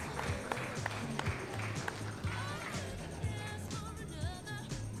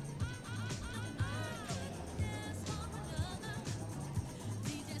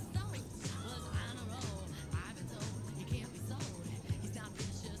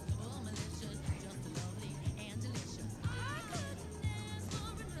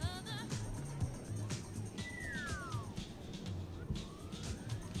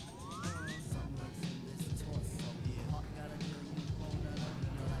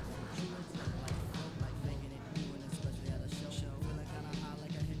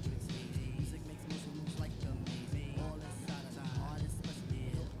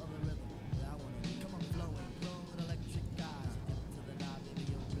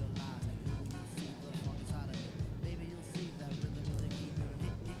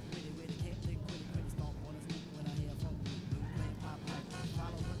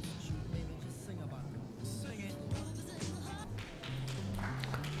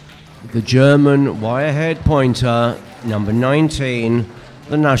 The German wire-haired pointer, number 19,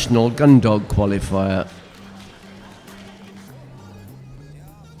 the National Gun Dog qualifier.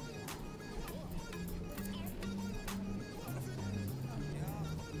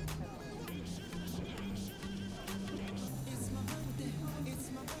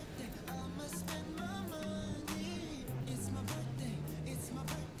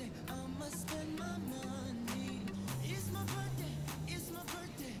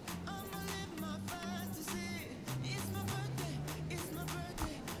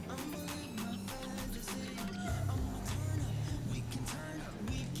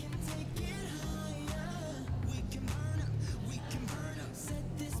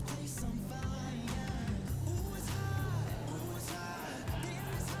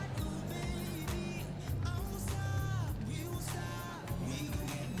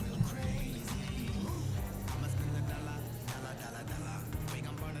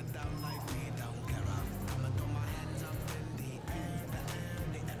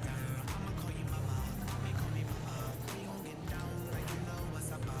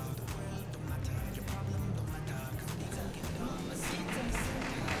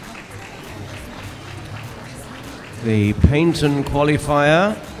 The Paynton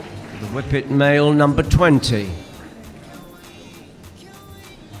qualifier, the Whippet male number 20.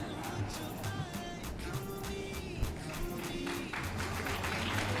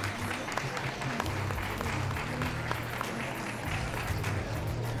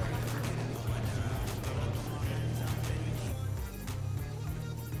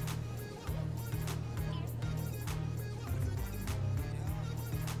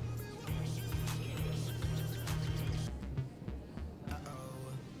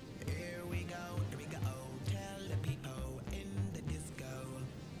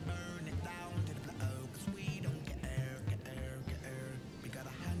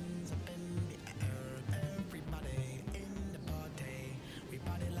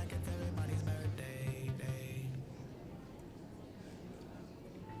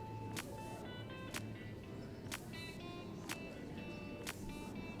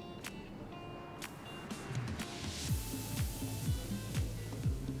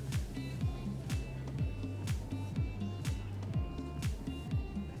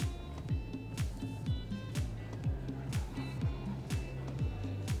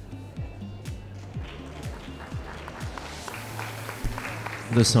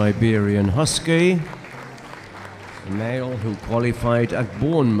 The Siberian Husky, a male who qualified at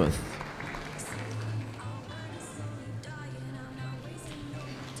Bournemouth.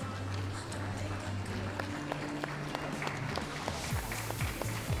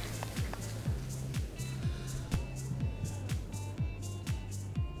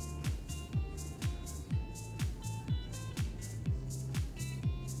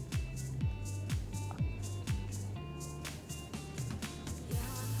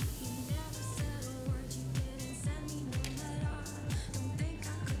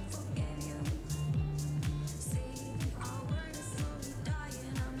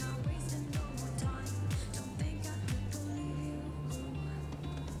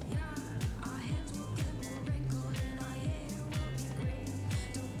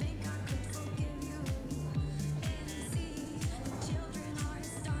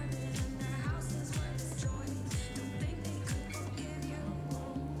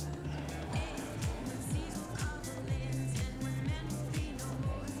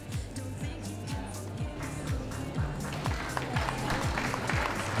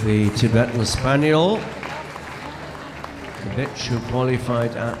 The Tibetan Spaniel, the bitch who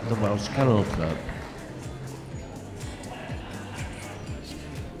qualified at the Welsh Kennel Club.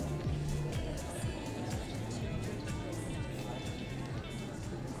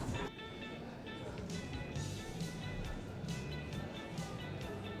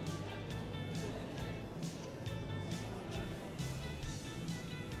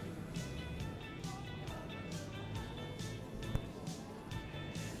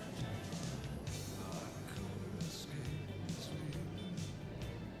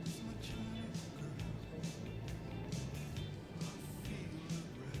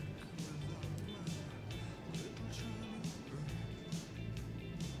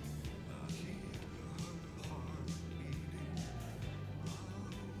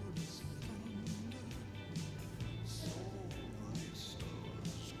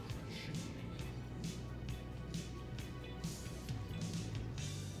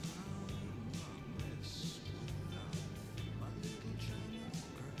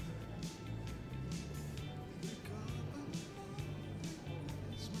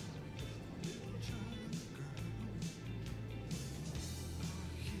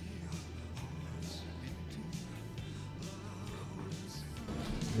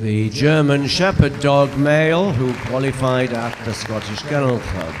 The German Shepherd Dog male who qualified at the Scottish Kennel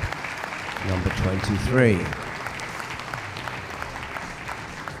Club, number 23.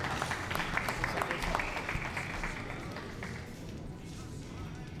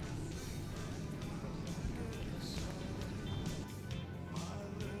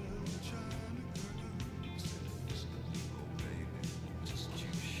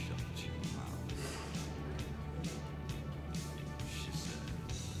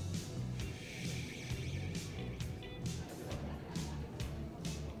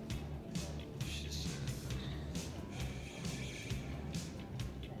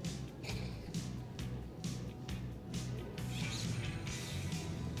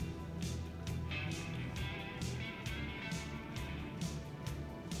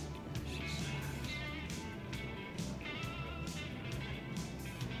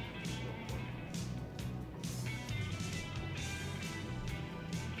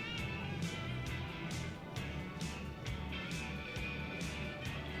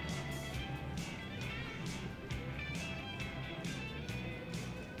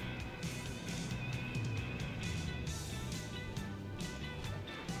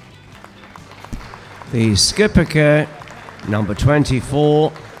 The skipper, number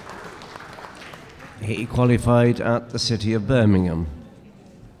 24, he qualified at the City of Birmingham.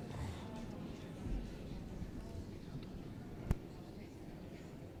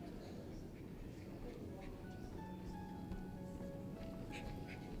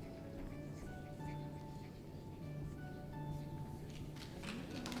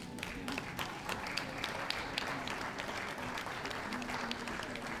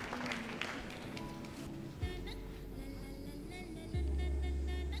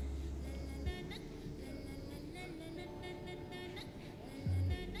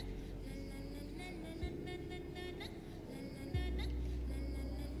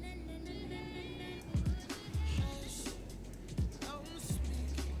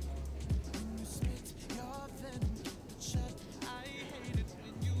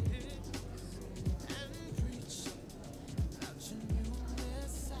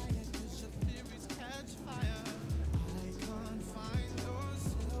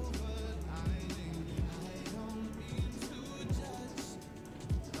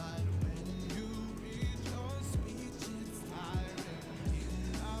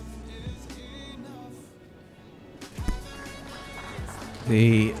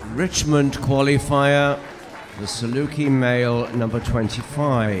 The Richmond qualifier, the Saluki male, number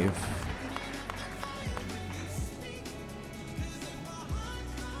 25.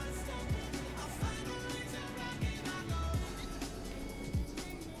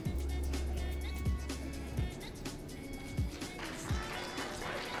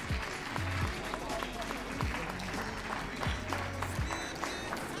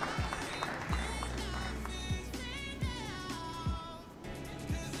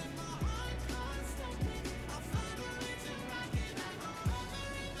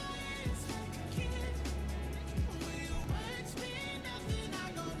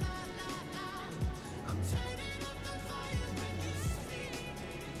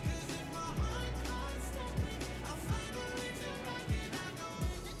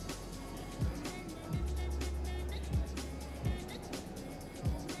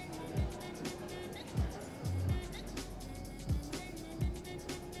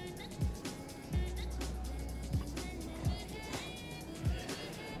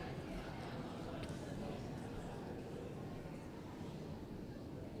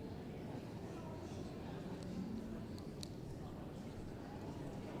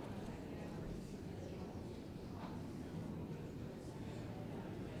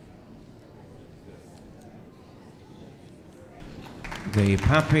 The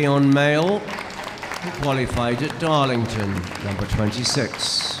Papillon male, who qualified at Darlington, number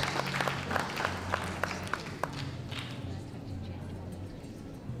 26.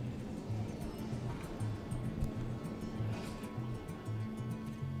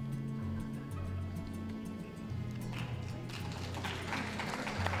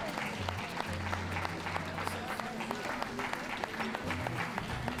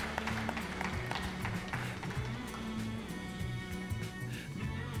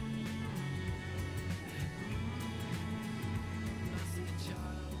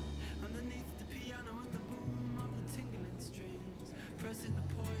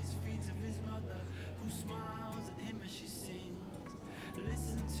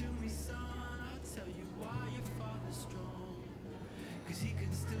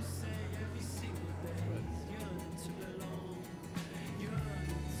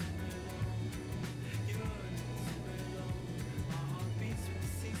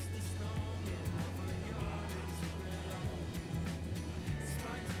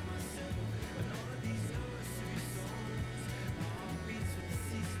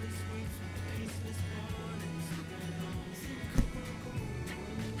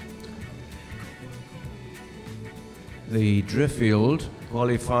 The Driffield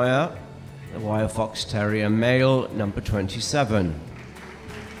qualifier, the Wire Fox Terrier male, number 27.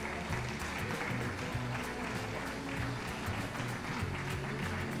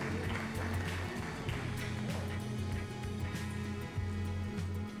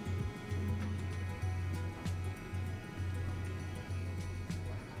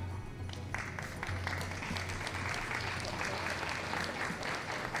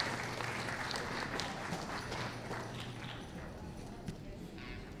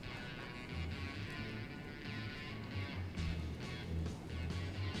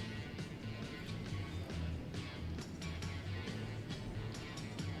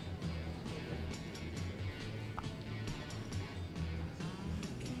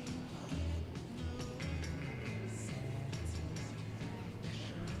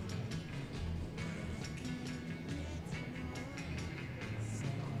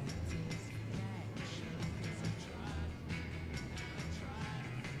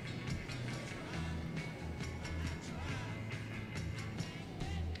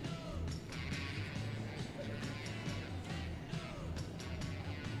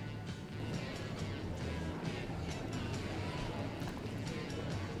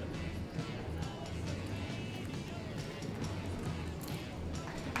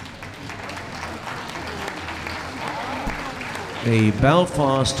 The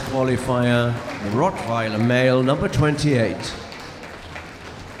Belfast qualifier, the Rottweiler male, number 28.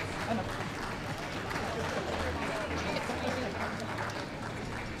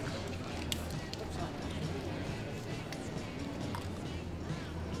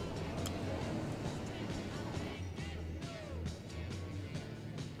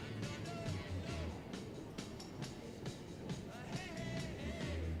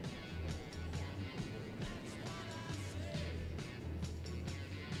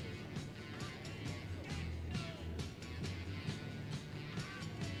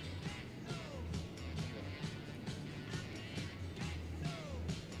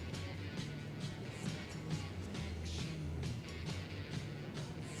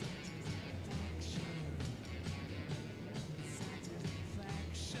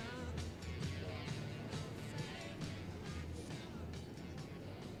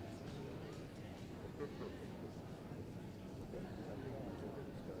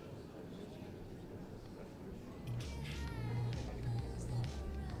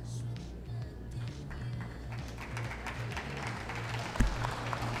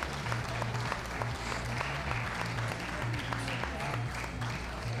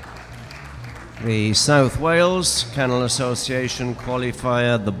 The South Wales Kennel Association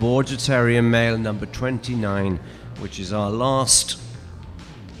qualifier, the Border Terrier male, number 29, which is our last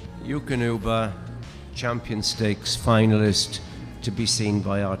Eukanuba Champion Stakes finalist to be seen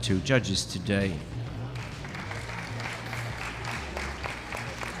by our two judges today.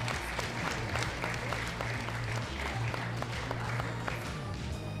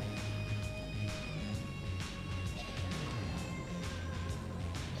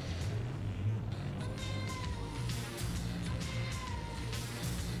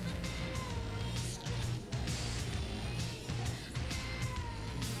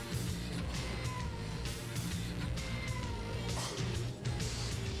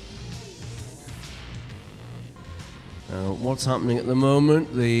 What's happening at the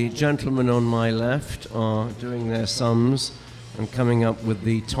moment? The gentlemen on my left are doing their sums and coming up with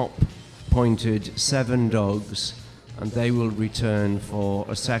the top pointed 7 dogs, and they will return for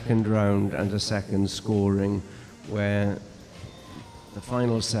a second round and a second scoring, where the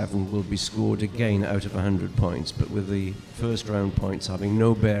final 7 will be scored again out of 100 points, but with the first round points having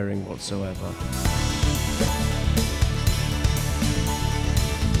no bearing whatsoever.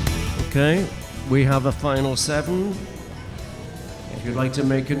 Okay, we have a final 7. If you'd like to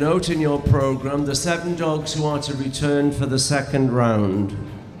make a note in your program, the 7 dogs who are to return for the second round.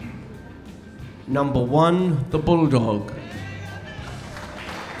 Number 1, the Bulldog.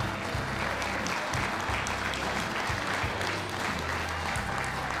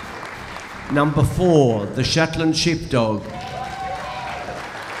 Number 4, the Shetland Sheepdog.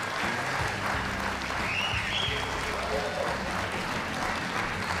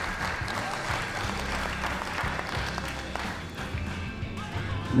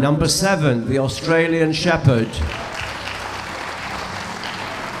 Number 7, the Australian Shepherd.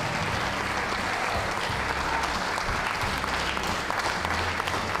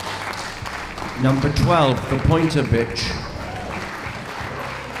 Number 12, the Pointer Bitch.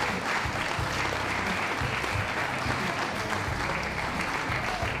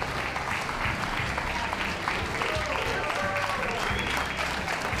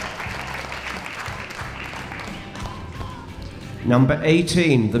 Number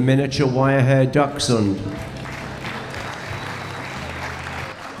 18, the Miniature Wirehair Dachshund.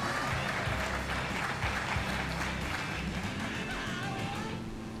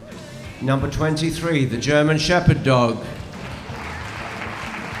 Number 23, the German Shepherd Dog.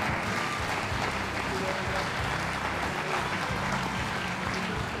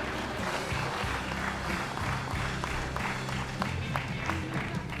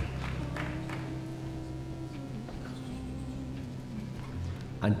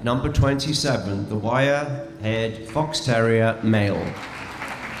 And number 27, the wire-haired Fox Terrier male.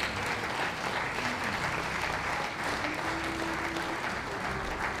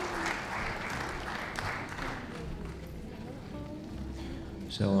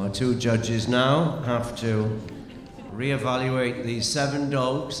 So our two judges now have to re-evaluate these 7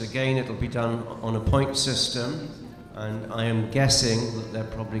 dogs. Again, it'll be done on a point system, and I am guessing that they're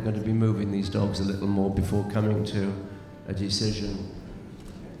probably going to be moving these dogs a little more before coming to a decision.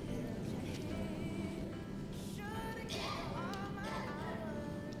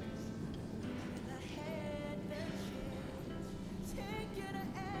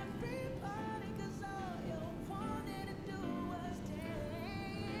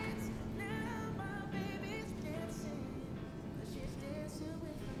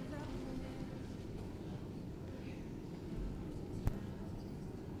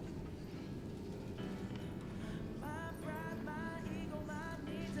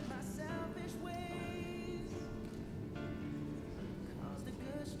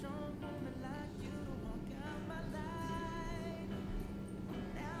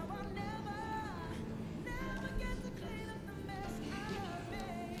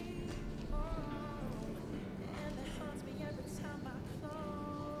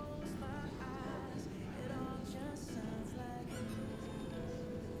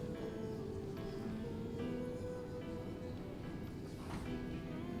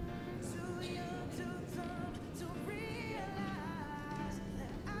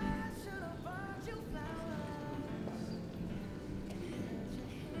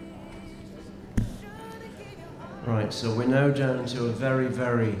 Right, so we're now down to a very,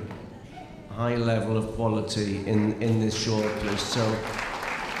 very high level of quality in this shortlist. So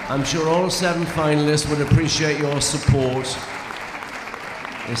I'm sure all 7 finalists would appreciate your support.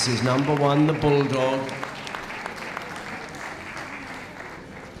 This is number 1, the Bulldog.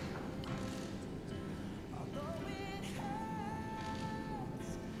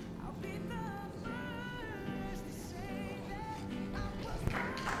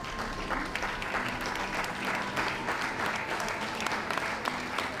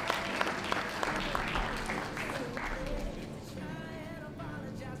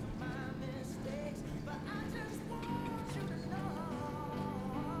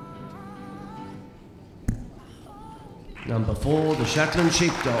 Number 4, the Shetland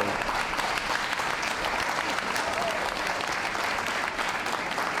Sheepdog.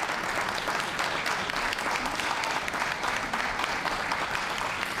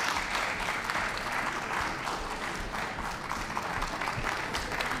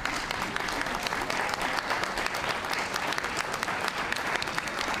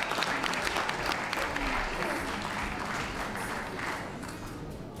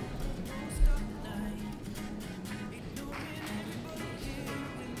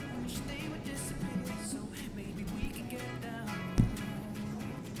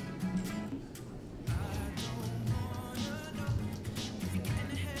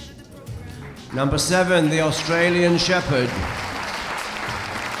 Number 7, the Australian Shepherd.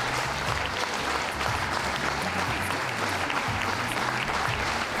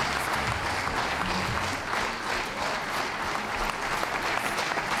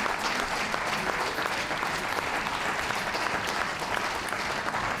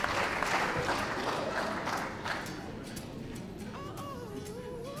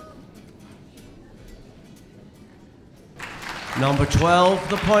 Number 12,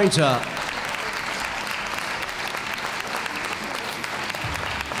 the Pointer.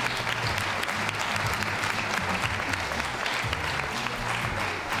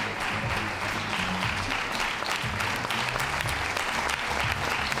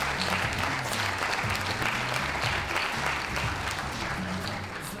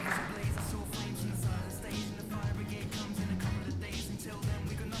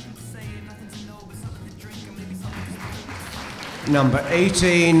 Number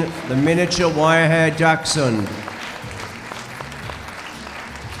 18, the miniature wirehair Dachshund.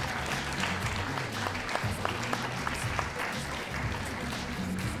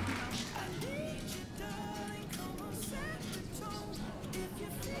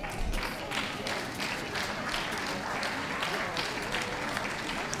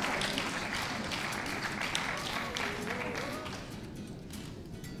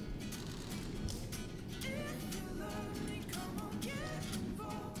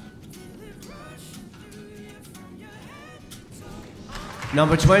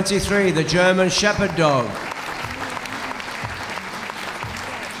 Number 23, the German Shepherd Dog.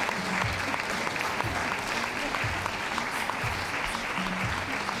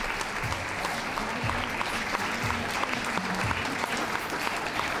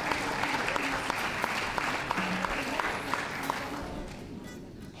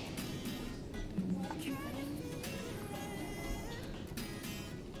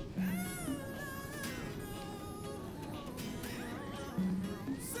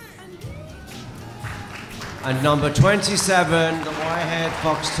 And number 27, the wire-haired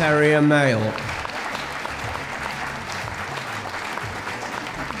Fox Terrier Male.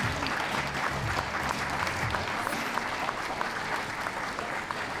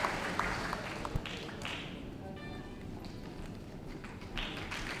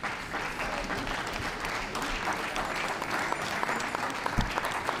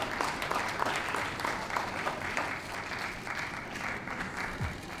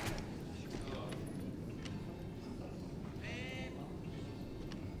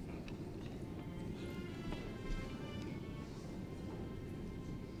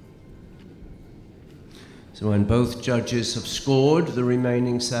 So when both judges have scored the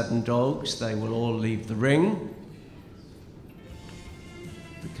remaining 7 dogs, they will all leave the ring.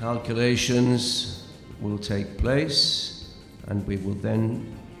 The calculations will take place, and we will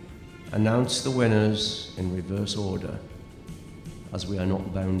then announce the winners in reverse order, as we are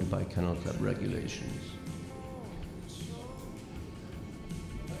not bound by Kennel Club regulations.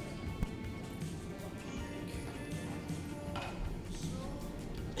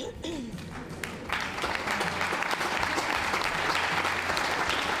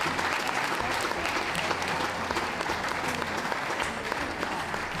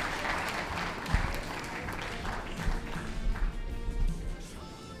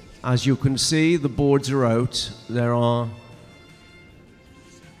 As you can see, the boards are out. There are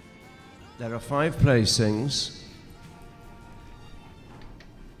 5 placings.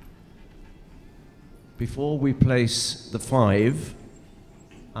 Before we place the 5,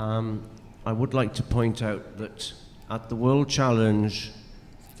 I would like to point out that at the World Challenge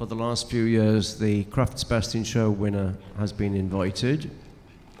for the last few years, the Crufts Best in Show winner has been invited.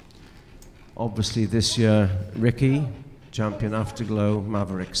 Obviously this year, Ricky, champion Afterglow,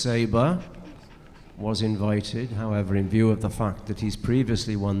 Maverick Sabre, was invited. However, in view of the fact that he's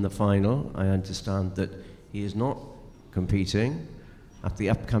previously won the final, I understand that he is not competing at the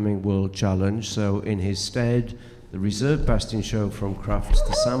upcoming World Challenge. So in his stead, the reserve Best in Show from Crufts,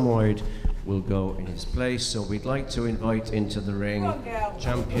 the Samoyed, will go in his place. So we'd like to invite into the ring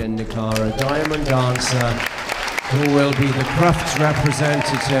champion Nicara, Diamond Dancer, who will be the Crufts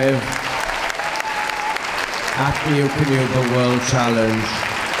representative at the Eukanuba World Challenge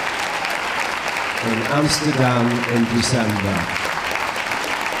in Amsterdam in December.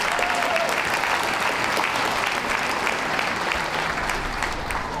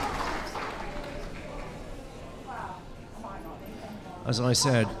 As I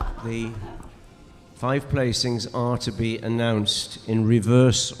said, the 5 placings are to be announced in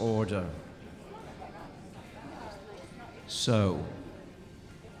reverse order. So,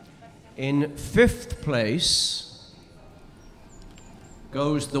 in 5th place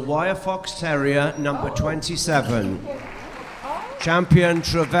goes the Wire Fox Terrier, number 27, champion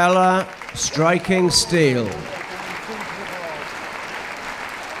Travella Striking Steel.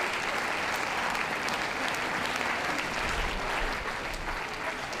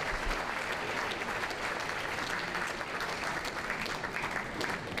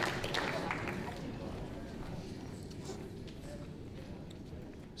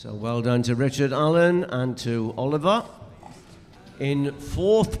 So well done to Richard Allen and to Oliver. In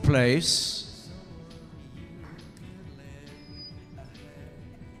 4th place,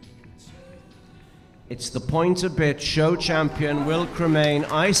 it's the Pointer Bit Show champion Will Cremain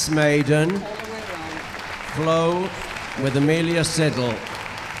Ice Maiden, Flow with Amelia Siddle.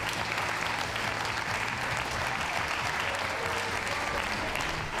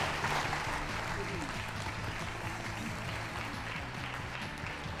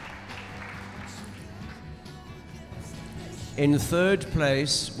 In 3rd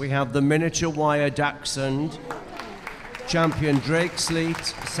place, we have the Miniature Wire Dachshund, champion Drake Sleet,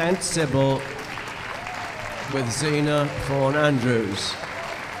 St. Sybil, with Zena Fawn Andrews.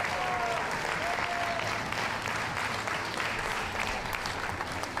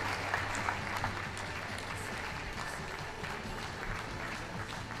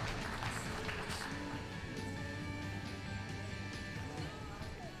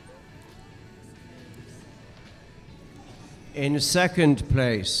 In 2nd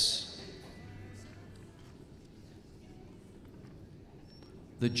place,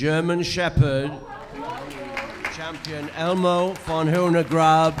 the German Shepherd, champion Elmo von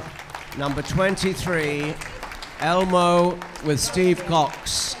Hunegrab, number 23, Elmo with Steve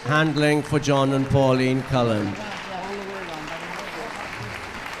Cox, handling for John and Pauline Cullen.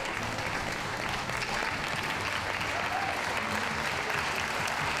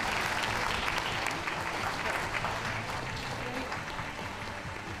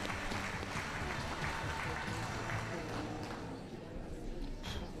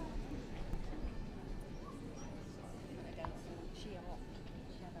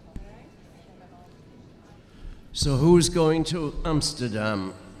 So who's going to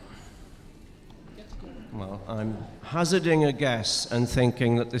Amsterdam? Well, I'm hazarding a guess and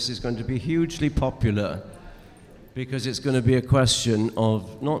thinking that this is going to be hugely popular because it's going to be a question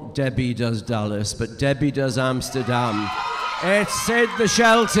of not Debbie does Dallas, but Debbie does Amsterdam. It's Sid the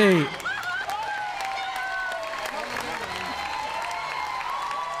Sheltie.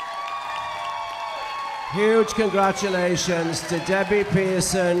 Huge congratulations to Debbie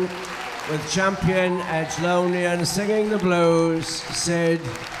Pearson with champion Edglonian singing the blues, Sid.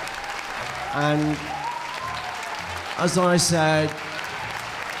 And as I said,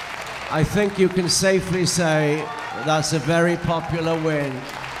 I think you can safely say that's a very popular win.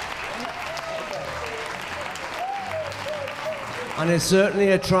 And it's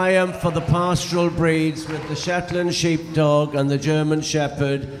certainly a triumph for the pastoral breeds with the Shetland Sheepdog and the German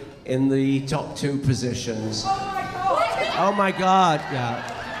Shepherd in the top 2 positions. Oh my God, yeah.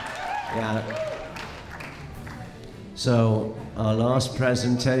 So, our last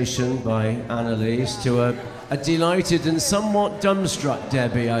presentation by Annalise to a delighted and somewhat dumbstruck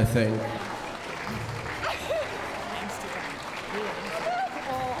Debbie, I think.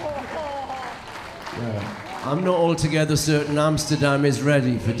 Yeah. I'm not altogether certain Amsterdam is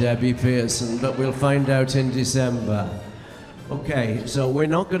ready for Debbie Pearson, but we'll find out in December. Okay, so we're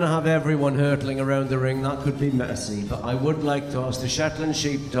not going to have everyone hurtling around the ring. That could be messy, but I would like to ask the Shetland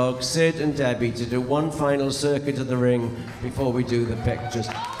Sheepdog, Sid and Debbie, to do one final circuit of the ring before we do the pictures.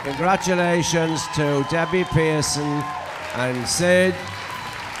 Congratulations to Debbie Pearson and Sid.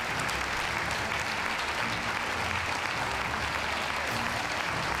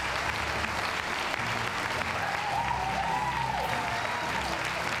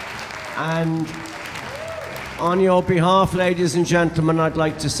 And on your behalf, ladies and gentlemen, I'd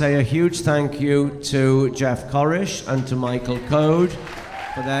like to say a huge thank you to Geoff Corish and to Michael Coad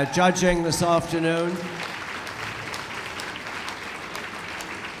for their judging this afternoon.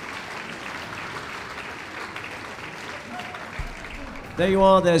 There you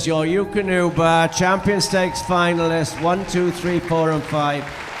are, there's your Eukanuba Champion Stakes finalists, 1, 2, 3, 4 and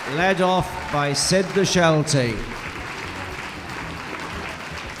 5, led off by Sid the Sheltie.